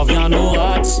a novinha no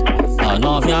Whats, a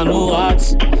novinha no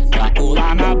Whats. Pra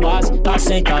colar na base, tá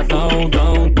sentadão,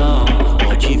 dão.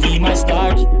 Pode vir mais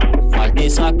tarde, vai ter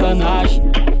sacanagem.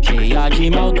 Cheia de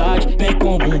maldade, vem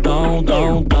com bundão,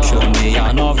 dão. Chamei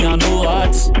a novinha no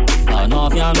Whats, a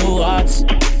novinha no Whats.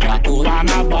 Pra colar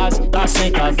na base, tá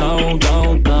sentadão,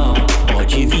 dão.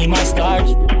 Pode vir mais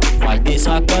tarde, vai ter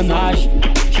sacanagem.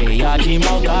 Cheia de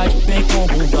maldade, vem com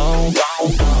bundão,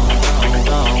 dão.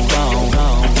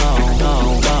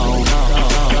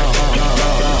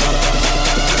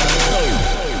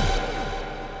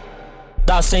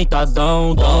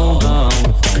 sentadão, dão, dão.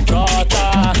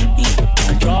 Brota,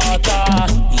 brota,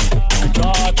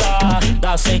 brota,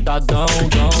 dá sentadão,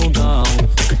 dão, dão.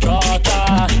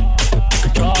 Brota,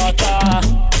 brota,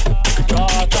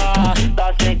 brota, dá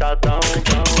sentadão,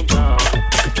 dão, dão.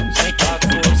 Senta com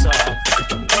força,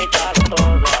 senta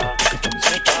toda,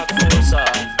 senta com força,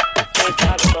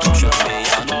 senta toda. Chamei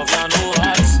a novinha no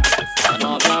Whats, a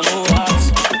novinha no Whats.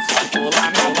 Pular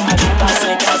na base, dá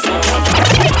sentadão.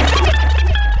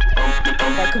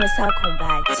 Vai começar o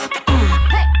combate.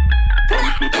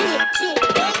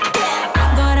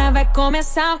 Agora vai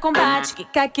começar o combate.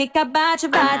 Kika, kika, bate,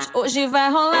 bate. Hoje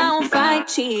vai rolar um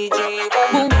fight de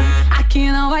bumbum.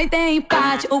 Aqui não vai ter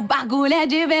empate. O bagulho é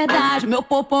de verdade. Meu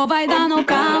popô vai dar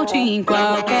nocaute em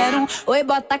qualquer um. Oi,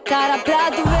 bota a cara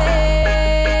pra tu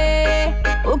ver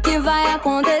o que vai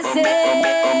acontecer.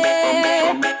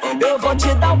 Eu vou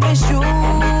te dar um beijo.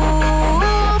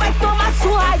 Vai tomar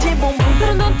surra de bumbum.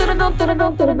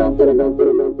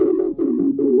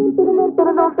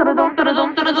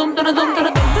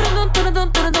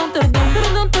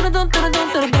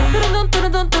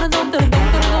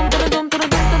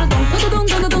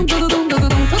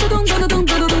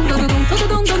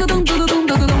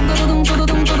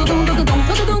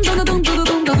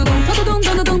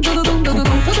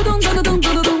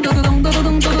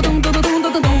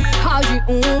 Round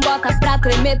 1, bota pra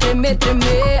tremer, tremer,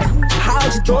 tremer.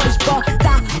 Round 2, bota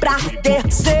pra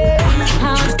descer.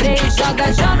 Round 3,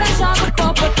 joga, joga, joga o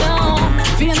popotão.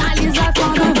 Finaliza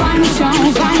quando vai no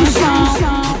chão, vai no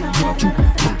chão.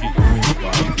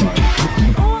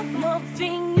 O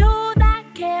novinho da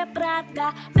quebrada,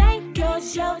 vem que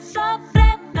hoje eu tô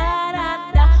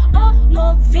preparada. O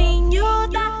novinho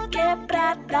da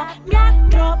quebrada, minha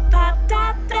tropa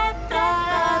tá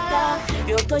preparada.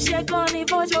 Eu tô chegando e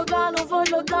vou jogando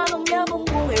meu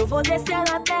bumbum. Eu vou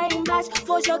descendo até embaixo,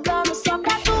 vou jogando só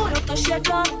pra tu. Eu tô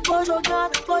chegando, vou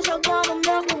jogando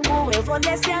meu bumbum. Eu vou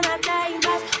descendo até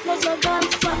embaixo, vou jogando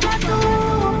só pra tu,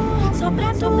 só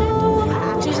pra tu.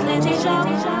 Desliza e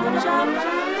joga, joga, joga,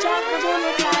 joga a bunda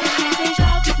na cara. Desliza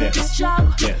e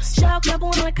joga, joga a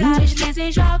bunda na cara. Desliza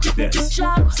e joga,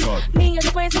 minha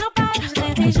sequência não para.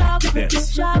 Desliza e joga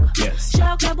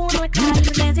a bunda na cara.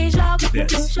 Desliza e joga,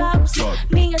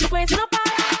 minha sequência não para.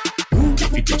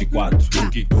 Fica de quatro,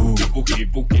 buque, buque,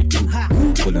 buque,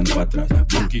 olhando pra trás,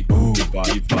 buque,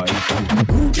 vai, vai.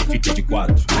 Fica de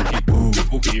quatro, buque,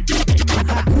 buque, buque,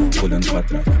 olhando pra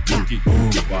trás, buque,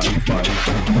 vai, vai.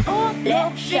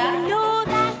 Lexa,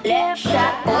 lexa,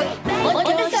 oi.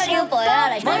 Manda soninho por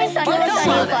elas, manda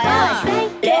soninho por elas.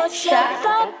 Lexa,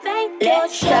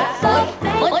 lexa,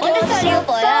 oi. Manda soninho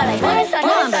por elas, manda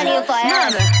soninho por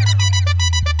elas.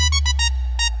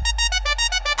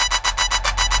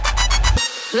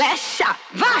 Lexa,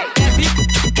 vai! Desce,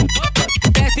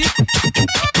 desce,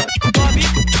 sobe,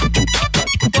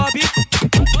 sobe,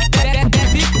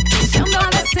 desce, deixando ela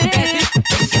descer,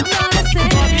 deixando ela descer,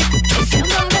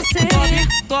 deixando ela descer,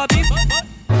 sobe,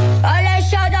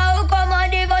 Lexa, dá o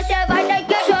comando e você vai ter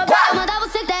que jogar. Quando eu mandar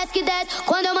você desce que desce,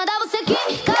 quando eu mandar você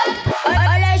quica.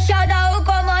 Lexa, dá o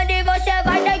comando e você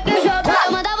vai ter que jogar. Quando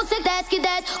eu mandar você desce que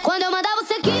desce, quando eu mandar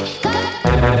você quica.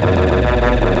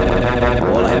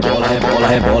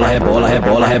 Rebola, rebola,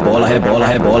 rebola, rebola, rebola,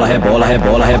 rebola, rebola,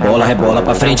 rebola, rebola, rebola,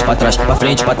 pra frente, pra trás, pra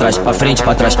frente, pra trás, pra frente,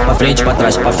 pra trás, pra frente, pra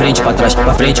trás, pra frente, pra trás,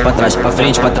 pra frente, pra trás, pra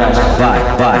frente, pra trás. Vai,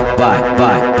 vai, vai,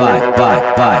 vai, vai, vai,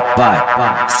 vai, vai,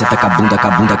 vai. Senta com a bunda, com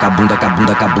a bunda, com a bunda, com a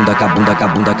bunda, com a bunda, com a bunda, com a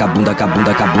bunda, com a bunda, com a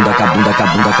bunda, com a bunda, com a bunda, com a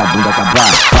bunda, com a bunda, com a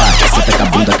bunda, vai. Senta com a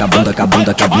bunda, com a bunda, com a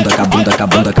bunda, com a bunda, com a bunda, com a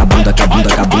bunda, com a bunda, com a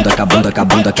bunda, com a bunda, com a bunda, com a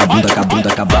bunda, com a bunda, com a bunda,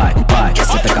 com a vai, vai.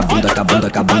 Senta com a bunda, com a bunda,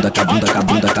 com a bunda, com a bunda, com a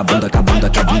bunda, com a bunda, com a bunda,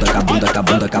 com a bunda, com a bunda, com a bunda, com a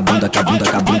bunda, com a bunda, com a bunda,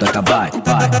 com a bunda, vai,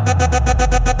 vai.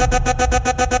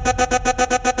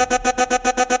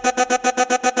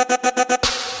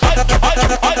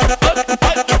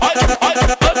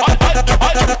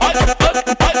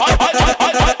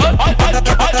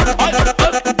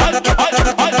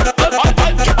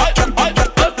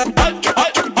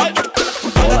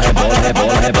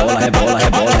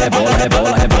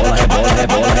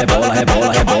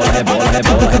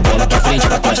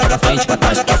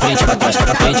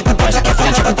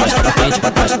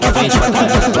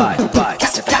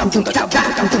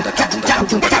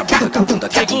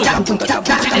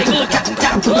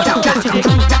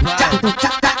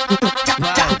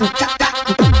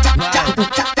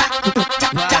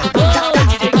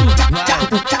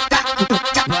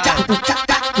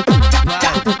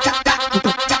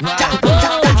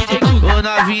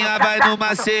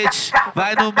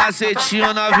 vai no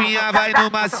macetinho, novinha, vai no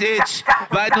macete.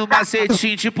 Vai no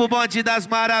macetinho, tipo o bonde das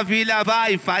maravilhas.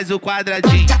 Vai, faz o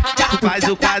quadradinho, faz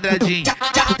o quadradinho,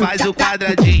 faz o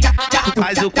quadradinho,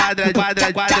 faz o quadradinho. Vai,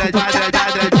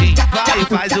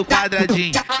 faz o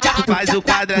quadradinho, faz o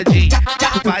quadradinho,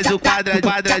 faz o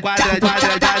quadradinho.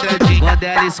 Quando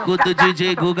ela escuta o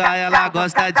DJ Guga, ela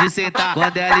gosta de sentar.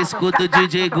 Quando ela escuta o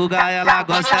DJ Guga, ela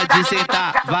gosta de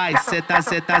sentar. Vai, senta,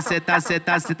 senta, senta,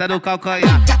 senta, senta no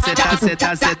calcanhar. Senta,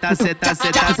 senta, senta, senta,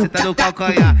 senta, senta no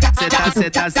calcanhar. Senta,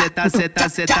 senta, senta, senta,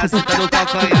 senta, senta no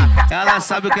calcanhar. Ela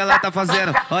sabe o que ela tá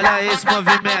fazendo, olha esse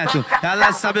movimento.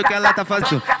 Ela sabe o que ela tá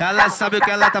fazendo, ela sabe o que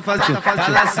ela tá fazendo.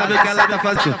 Ela sabe o que ela tá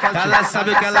fazendo, ela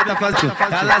sabe o que ela tá fazendo.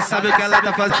 Ela sabe o que ela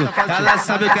tá fazendo, ela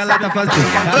sabe o que ela tá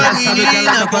fazendo. Ela sabe o que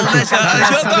ela tá fazendo, ela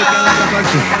sabe o que ela tá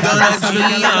fazendo. Ela sabe o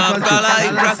que ela tá fazendo, pra lá e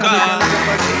pra cá.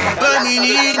 Ô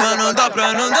menina, não dá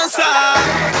pra não dançar.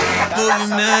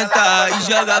 Movimenta e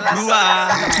joga pro ar.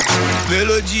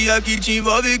 Melodia que te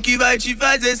envolve, que vai te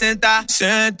fazer sentar.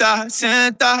 Senta,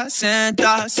 senta,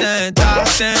 senta, senta.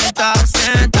 Senta,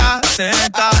 senta,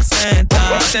 senta,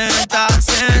 senta. Senta,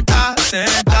 senta,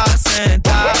 senta,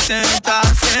 senta. Senta,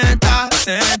 senta,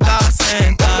 senta,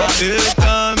 senta.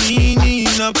 Eita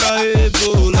menina pra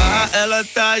rebolar, ela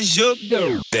tá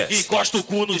jogando. Encosta o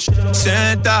cu no chão.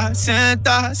 Senta,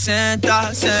 senta,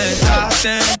 senta, senta.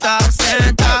 Senta,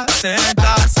 senta,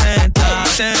 senta, senta.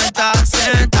 Senta,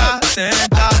 senta,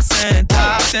 senta, senta.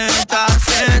 Senta,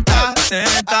 senta,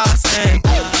 senta,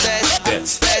 senta.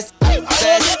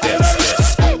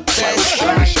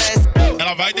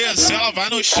 Ela vai descer, ela vai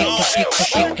no chão.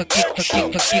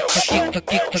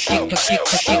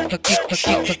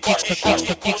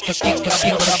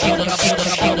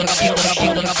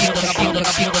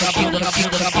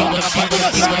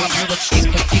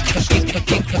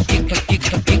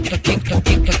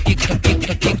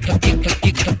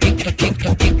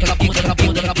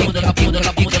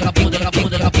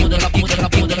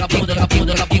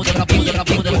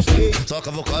 Só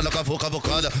cavocada,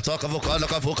 cavocada, só cavocada,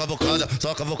 cavocada,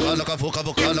 só cavocada,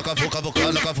 cavocada, cavocada,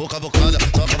 cavocada, só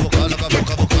cavocada,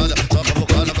 cavocada, só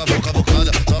cavocada,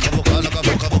 cavocada, só cavocada,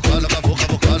 cavocada,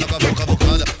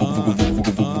 cavocada,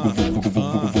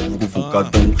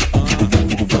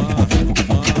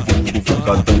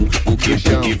 o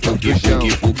queixão, o queixão,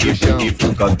 o queixão, o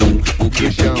queixão, o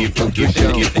queixão,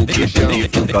 o queixão.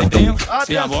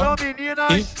 Atenção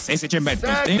meninas, sem sentimento, se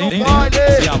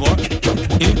amor,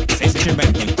 sem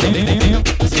sentimento,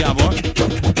 se amor,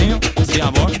 se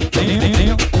amor,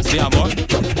 se amor,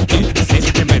 sem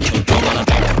sentimento. Toma lá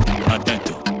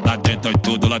dentro, lá dentro e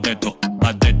tudo lá dentro,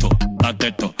 lá dentro, lá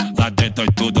dentro, lá dentro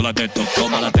e tudo lá dentro.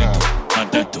 Toma lá dentro, lá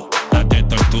dentro, lá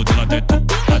dentro e tudo lá dentro,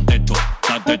 lá dentro,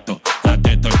 lá dentro, lá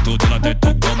dentro e tudo lá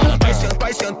dentro. Toma lá dentro.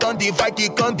 Vai sentando e vai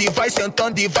quicando, e vai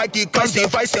sentando e vai quicando, e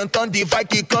vai sentando e vai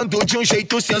quicando de um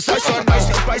jeito sensacional.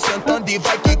 Vai sentando e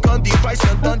vai quicando, e vai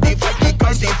sentando e vai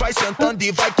quicando, e vai sentando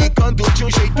e vai quicando de um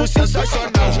jeito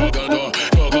sensacional. Jogando,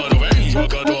 jogando, vem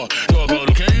jogando,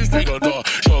 jogando, quem tem jogando,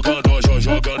 jogando, jogando,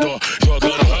 jogando,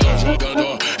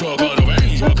 jogando,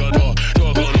 vem jogando,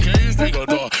 jogando, quem tem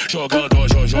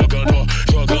jogando, jogando.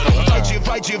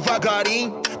 Vai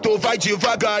devagarinho, tu vai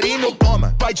devagarinho,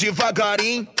 toma. Vai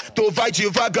devagarinho, tu vai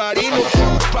devagarinho,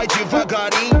 toma. Vai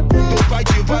devagarinho, tu vai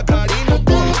devagarinho,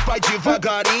 toma. Vai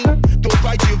devagarinho, tu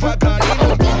vai devagarinho,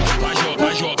 toma. Vai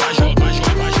jogar, jogar, jogar,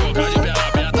 jogar, jogar de perna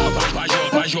aberta. Vai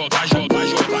jogar, jogar, jogar,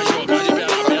 jogar, jogar de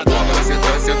perna aberta.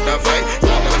 Senta, senta, vai.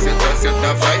 Senta,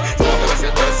 senta, vai.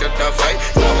 Senta, senta, vai.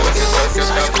 Senta,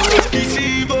 senta, vai. Quis se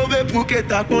envolver porque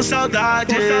tá com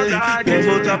saudade. Quer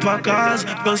voltar pra casa,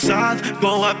 cansado,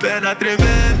 com a perna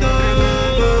tremendo.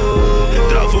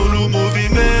 Travou no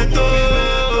movimento.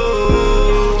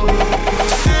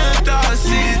 Senta,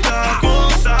 se tá com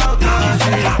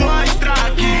saudade, mostra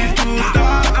que tu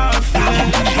tá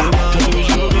afim.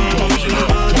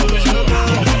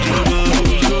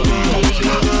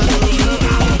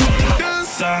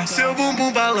 Dança, seu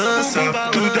bumbum balança,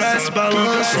 tu desce,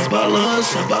 balança,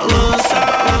 balança,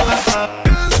 balança.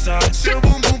 Dança, seu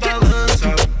bumbum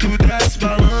balança, tu desce,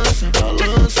 balança,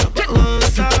 balança,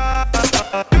 balança.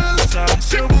 Dança,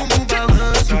 seu bumbum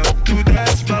balança, tu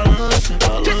desce, balança,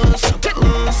 balança,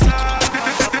 balança.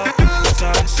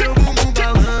 Dança, seu bumbum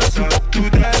balança, tu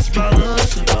desce,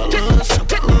 balança, balança,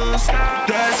 balança.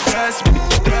 Desce, desce,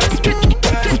 desce, desce,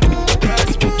 desce,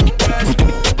 desce, desce,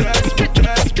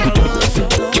 balança,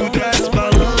 tu desce,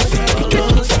 balança,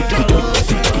 balança, balança,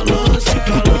 balança,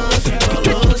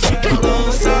 balança,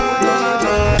 balança,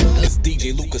 balança. It's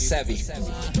DJ Lucas Savage.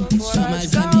 Só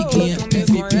mais amiguinha,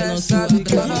 FP lançou a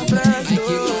droga.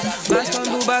 Mas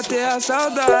quando bater a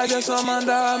saudade, é só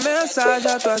mandar uma mensagem.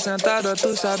 Já tô sentada,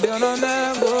 tu sabe, eu não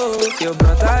nego. Eu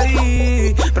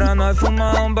brotaria pra nós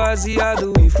fumar um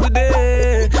baseado e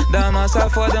fuder. Da nossa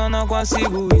foda eu não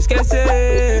consigo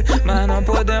esquecer, mas não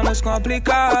podemos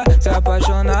complicar. Se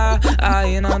apaixonar,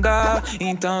 aí não dá,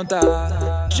 então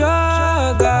tá.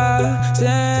 Joga,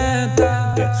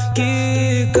 senta,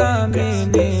 quica,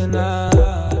 menina,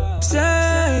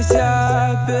 sem se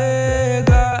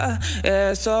apegar,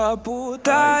 é só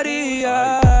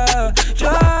putaria.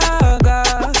 Joga,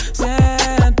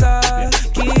 senta,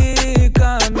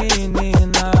 quica,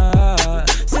 menina,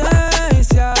 sem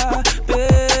se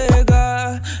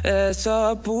apegar, é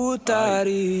só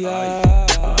putaria.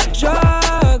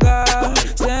 Joga,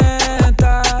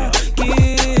 senta,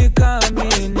 quica,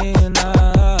 menina,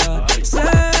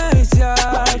 sem se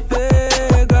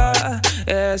apegar,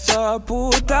 é só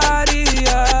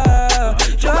putaria.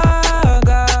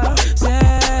 Joga,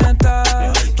 senta,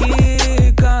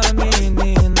 quica,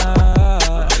 menina,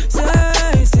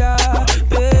 sem se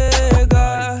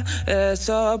apegar, é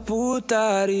só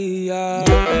putaria.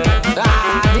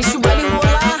 Deixa o baile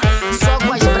rolar, só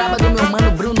com as brabas do meu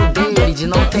mano Bruno David,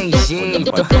 não tem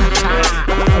jeito.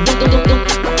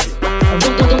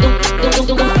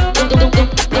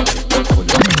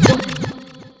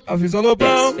 Avisa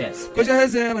Lobão, hoje a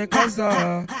resenha lá em casa.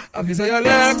 Avisa aí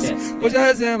Alex, hoje a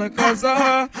resenha lá em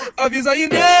casa. Avisa aí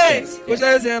Inês, hoje a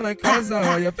resenha lá em casa.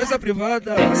 E a festa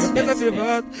privada, e a festa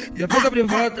privada, e a festa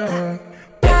privada.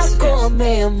 Pra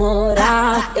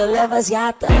comemorar, eu levo as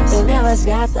gata, eu levo as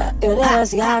gata, eu levo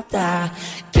as gata.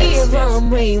 Que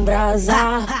vamos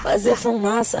embrasar, fazer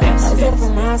fumaça, fazer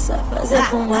fumaça, fazer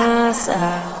fumaça.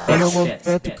 Olha o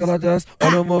movimento que ela desce,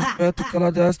 olha o movimento que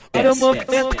ela desce, olha o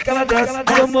movimento que ela desce,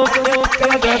 olha o movimento que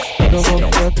ela desce, olha o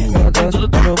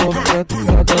movimento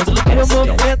que ela desce, olha o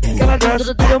movimento que ela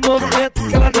desce, olha o movimento que ela desce, olha o movimento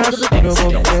que ela desce, olha o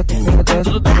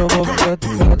movimento que ela desce, olha o movimento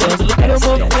que ela desce, olha o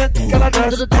movimento que ela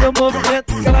desce, olha o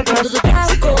movimento que ela desce. Pra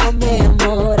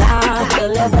comemorar, eu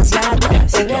levo as gata,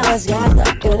 eu levo as gata,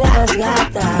 eu levo as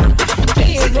gata.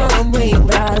 Que vamos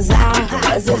embrasar,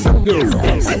 fazer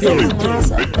fumaça, fazer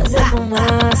fumaça, fazer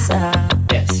fumaça.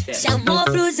 Chamou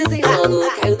pro desenrolo,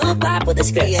 caiu no papo das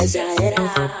crias, já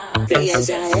era, cria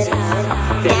já era.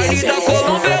 Baile da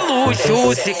Colômbia é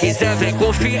luxo, se quiser vem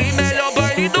conferir, melhor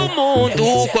baile do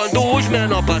mundo. Quando os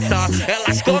menor passar,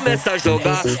 elas começam a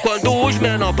jogar. Quando os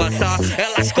menor passar,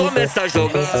 elas começam a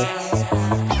jogar.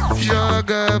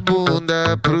 Joga a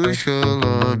bunda pros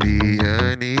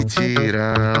colombianos e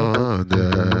tira a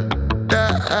onda. Dá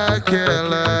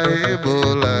aquela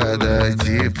rebolada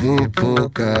tipo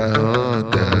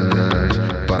Pocahontas.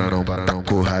 Para não,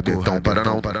 com o rabetão, para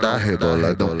não, dá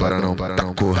reboladão. Para não,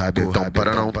 com o rabetão,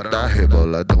 para não, dá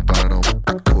reboladão. Para não,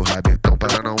 com o rabetão,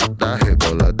 para não, dá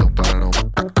reboladão. Para não,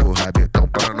 com o rabetão,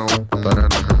 para não, para não.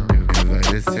 Vai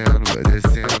descendo, vai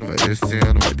descendo, vai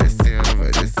descendo, vai descendo,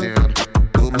 vai descendo.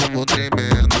 Bumbum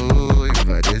tremendo e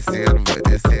vai descendo, vai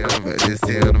descendo, vai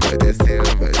descendo, vai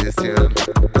descendo, vai descendo.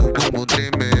 Bumbum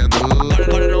tremendo.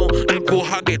 Para não, com o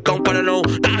rabetão, para não,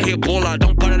 dá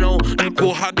reboladão. Para não, com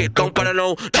o rabetão, para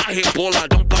não, dá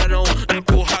reboladão. Para não,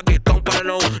 com o rabetão, para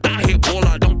não, dá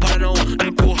reboladão. Para não,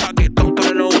 com o rabetão,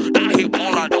 para não, dá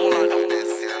reboladão.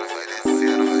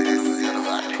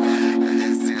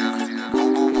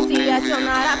 Se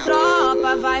acionar a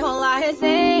tropa, vai rolar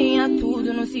resenha.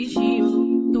 Tudo no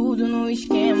sigilo, tudo no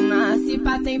esquema. Se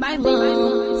pá tem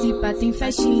bailão, se pá tem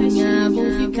festinha.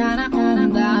 Vou ficar na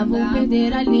onda, vou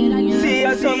perder a linha. Se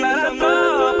acionar a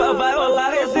tropa, vai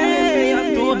rolar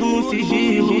resenha. Tudo no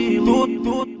sigilo,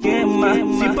 tudo esquema.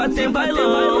 Se pá tem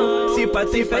bailão, se pá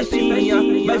tem festinha.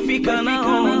 Vai ficar na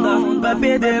onda, vai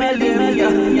perder a linha.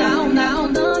 Na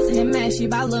onda, dança, remexe e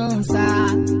balança.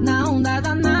 Na onda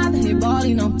danada, rebola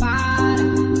e não para.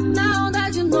 Na onda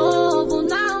de novo,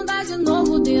 na onda de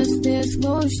novo. Desce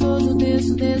gostoso,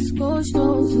 desce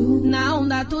gostoso. Na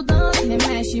onda tu dança,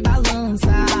 remexe e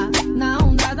balança. Na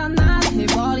onda danada,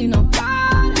 rebola e não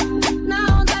para.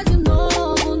 Na onda de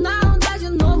novo,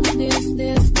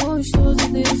 desce gostoso,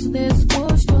 desce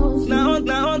gostoso. Na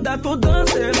onda tu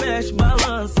dança, remexe,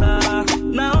 balança.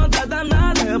 Na onda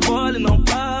danada, rebola e não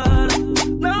para.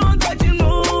 Na onda de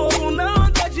novo,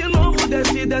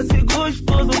 desce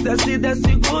gostoso,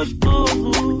 desce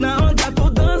gostoso. Na onda tu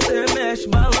dança, remexe,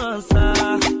 balança.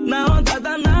 Na onda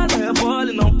danada,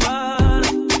 rebola e não para.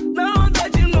 Na onda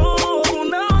de novo,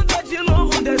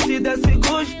 desce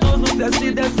gostoso,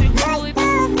 desce gostoso.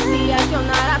 Se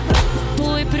acionar a tropa,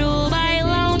 fui pro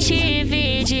bailão,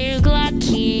 tive de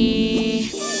Glock.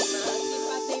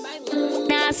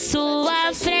 Na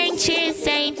sua frente,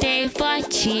 sentei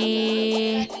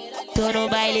forte. Tô no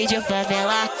baile de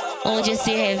favela. onde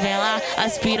se revela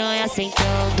as piranhas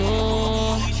sentando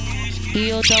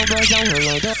e o tamborzão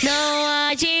rolando. Não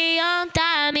adianta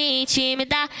me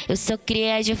intimidar, eu sou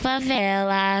cria de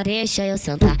favela, deixa eu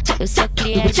sentar. Eu sou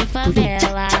cria de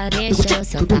favela, deixa eu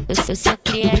sentar. Eu sou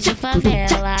cria de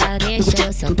favela, deixa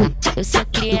eu sentar. Eu sou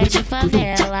cria de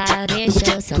favela,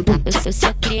 deixa eu sentar. Eu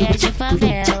sou cria de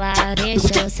favela,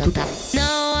 deixa eu sentar.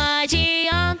 Não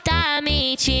adianta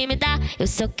me intimidar, eu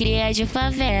sou cria de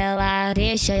favela,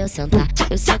 deixa eu sentar.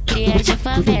 Eu sou cria de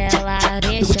favela,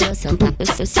 deixa eu sentar.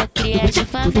 Eu sou cria de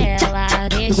favela,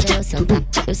 deixa eu sentar.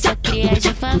 Eu sou cria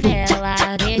de favela,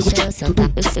 deixa eu sentar.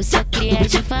 Eu sou cria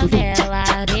de favela,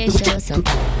 deixa eu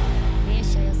sentar.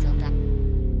 Deixa eu sentar.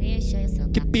 Deixa eu sentar.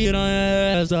 Que piranha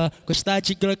é essa? Gosta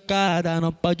de glocada,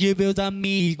 não pode ver os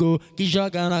amigos que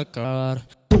joga na cara.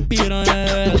 Que piranha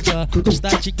é essa?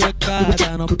 Gosta de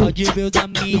glocada, não pode ver os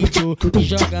amigos que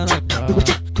joga na cara.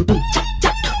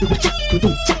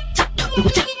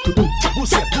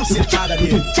 Bucetada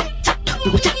nele.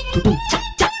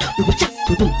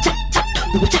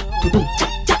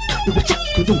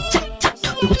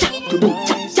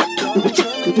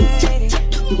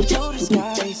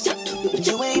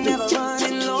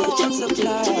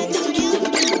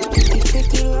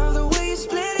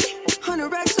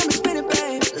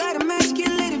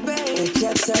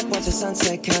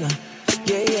 Sunset kinda,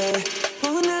 yeah.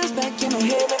 Pulling us back in my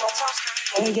head, make my tongue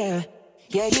scream, yeah.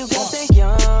 Yeah, you got that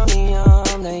yummy,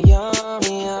 that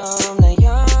yummy, that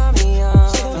yummy,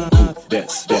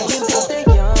 That's. You got that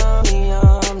yummy,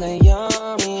 that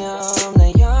yummy,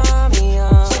 that yummy,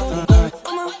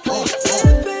 on my way,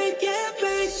 yeah, babe, yeah,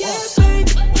 babe, yeah, babe.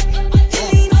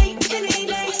 It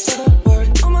ain't late to the work.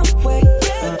 On my way,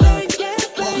 yeah, babe, yeah,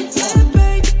 babe, yeah,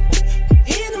 babe.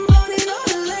 In the morning or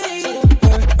late to the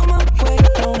work. On my way,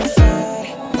 on the side,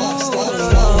 desce.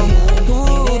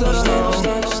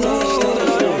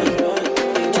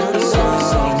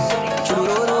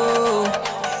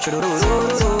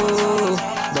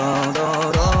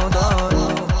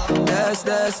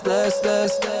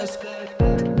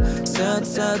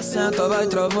 Senta, vai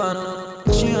travando.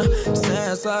 Tinha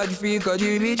sensa de fica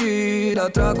dividida.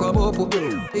 Trago amor pro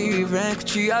e vem que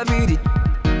te avide.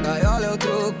 Aí olha o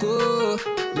troco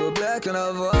do black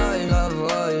na voz, na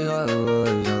voz, na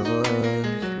voz, na voz.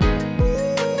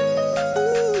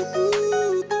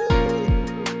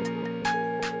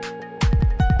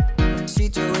 Se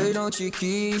teu ex não te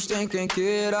quis, tem quem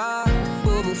queira.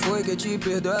 Bobo foi que te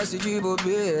perdoasse de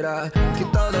bobeira. Que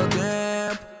tal dar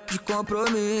tempo de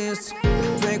compromisso?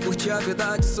 Vem curtir a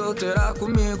vida de solteira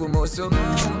comigo, moço. Eu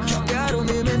não quero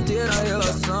me meter na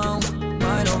relação,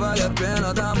 mas não vale a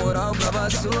pena dar moral pra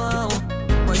vacilão.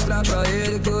 Mostrar pra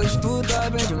ele que hoje tu tá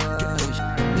bem demais.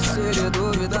 E se ele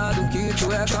duvidar do que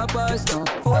tu é capaz, então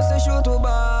você chuta o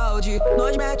balde,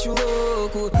 nós mete o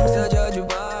louco. Se é dia de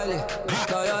baile,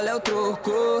 vai olha o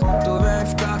troco. Tu vem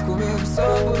ficar comigo só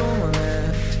por um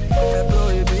momento. É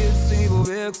proibido se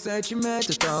envolver com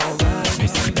sentimento, então vai.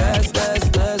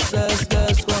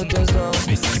 Desce com tesão.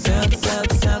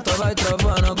 Senta, vai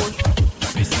travando a boca.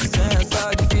 Sensa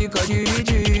que fica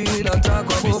dividida. Tá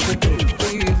com a boca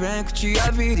e vem que te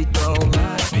avira, então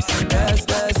vai.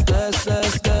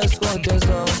 Desce com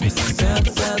tesão.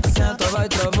 Senta, vai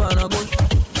travando a boca.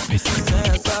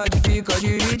 Sensa que fica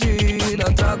dividida.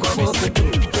 Tá com a boca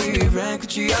e vem que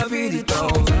te avira, então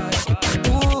vai.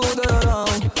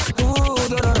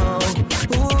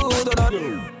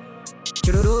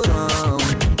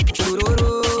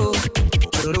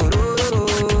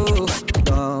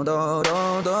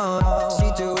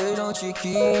 Se teu ex não te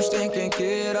quis, tem quem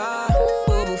queira.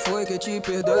 Bobo foi que te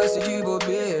perdoasse de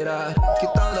bobeira. Que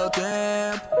tal dar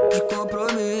tempo de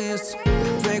compromisso?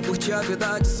 Vem curtir a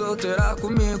vida de solteira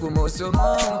comigo, moço. Eu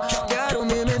não quero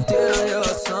me meter na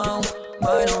relação,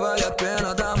 mas não vale a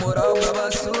pena dar moral pra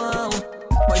vacilão.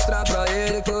 Mostrar pra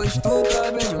ele que hoje tu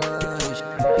tá bem demais.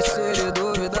 E se ele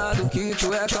duvidar do que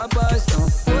tu é capaz, então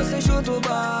você chuta o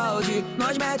balde,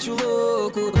 nós mete o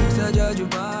louco. Se é dia de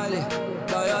baile,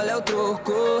 vai olha o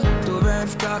troco. Tu vem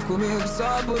ficar comigo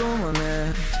só por um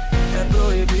momento. É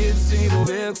proibido se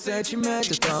envolver com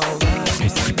sentimento, então vai.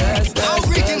 Desce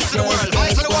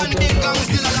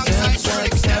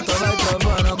senta, vai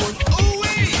travando a boca.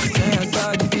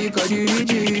 Sensa que fica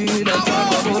dividida. Tá com a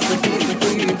boca e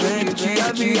vem que te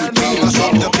avisa.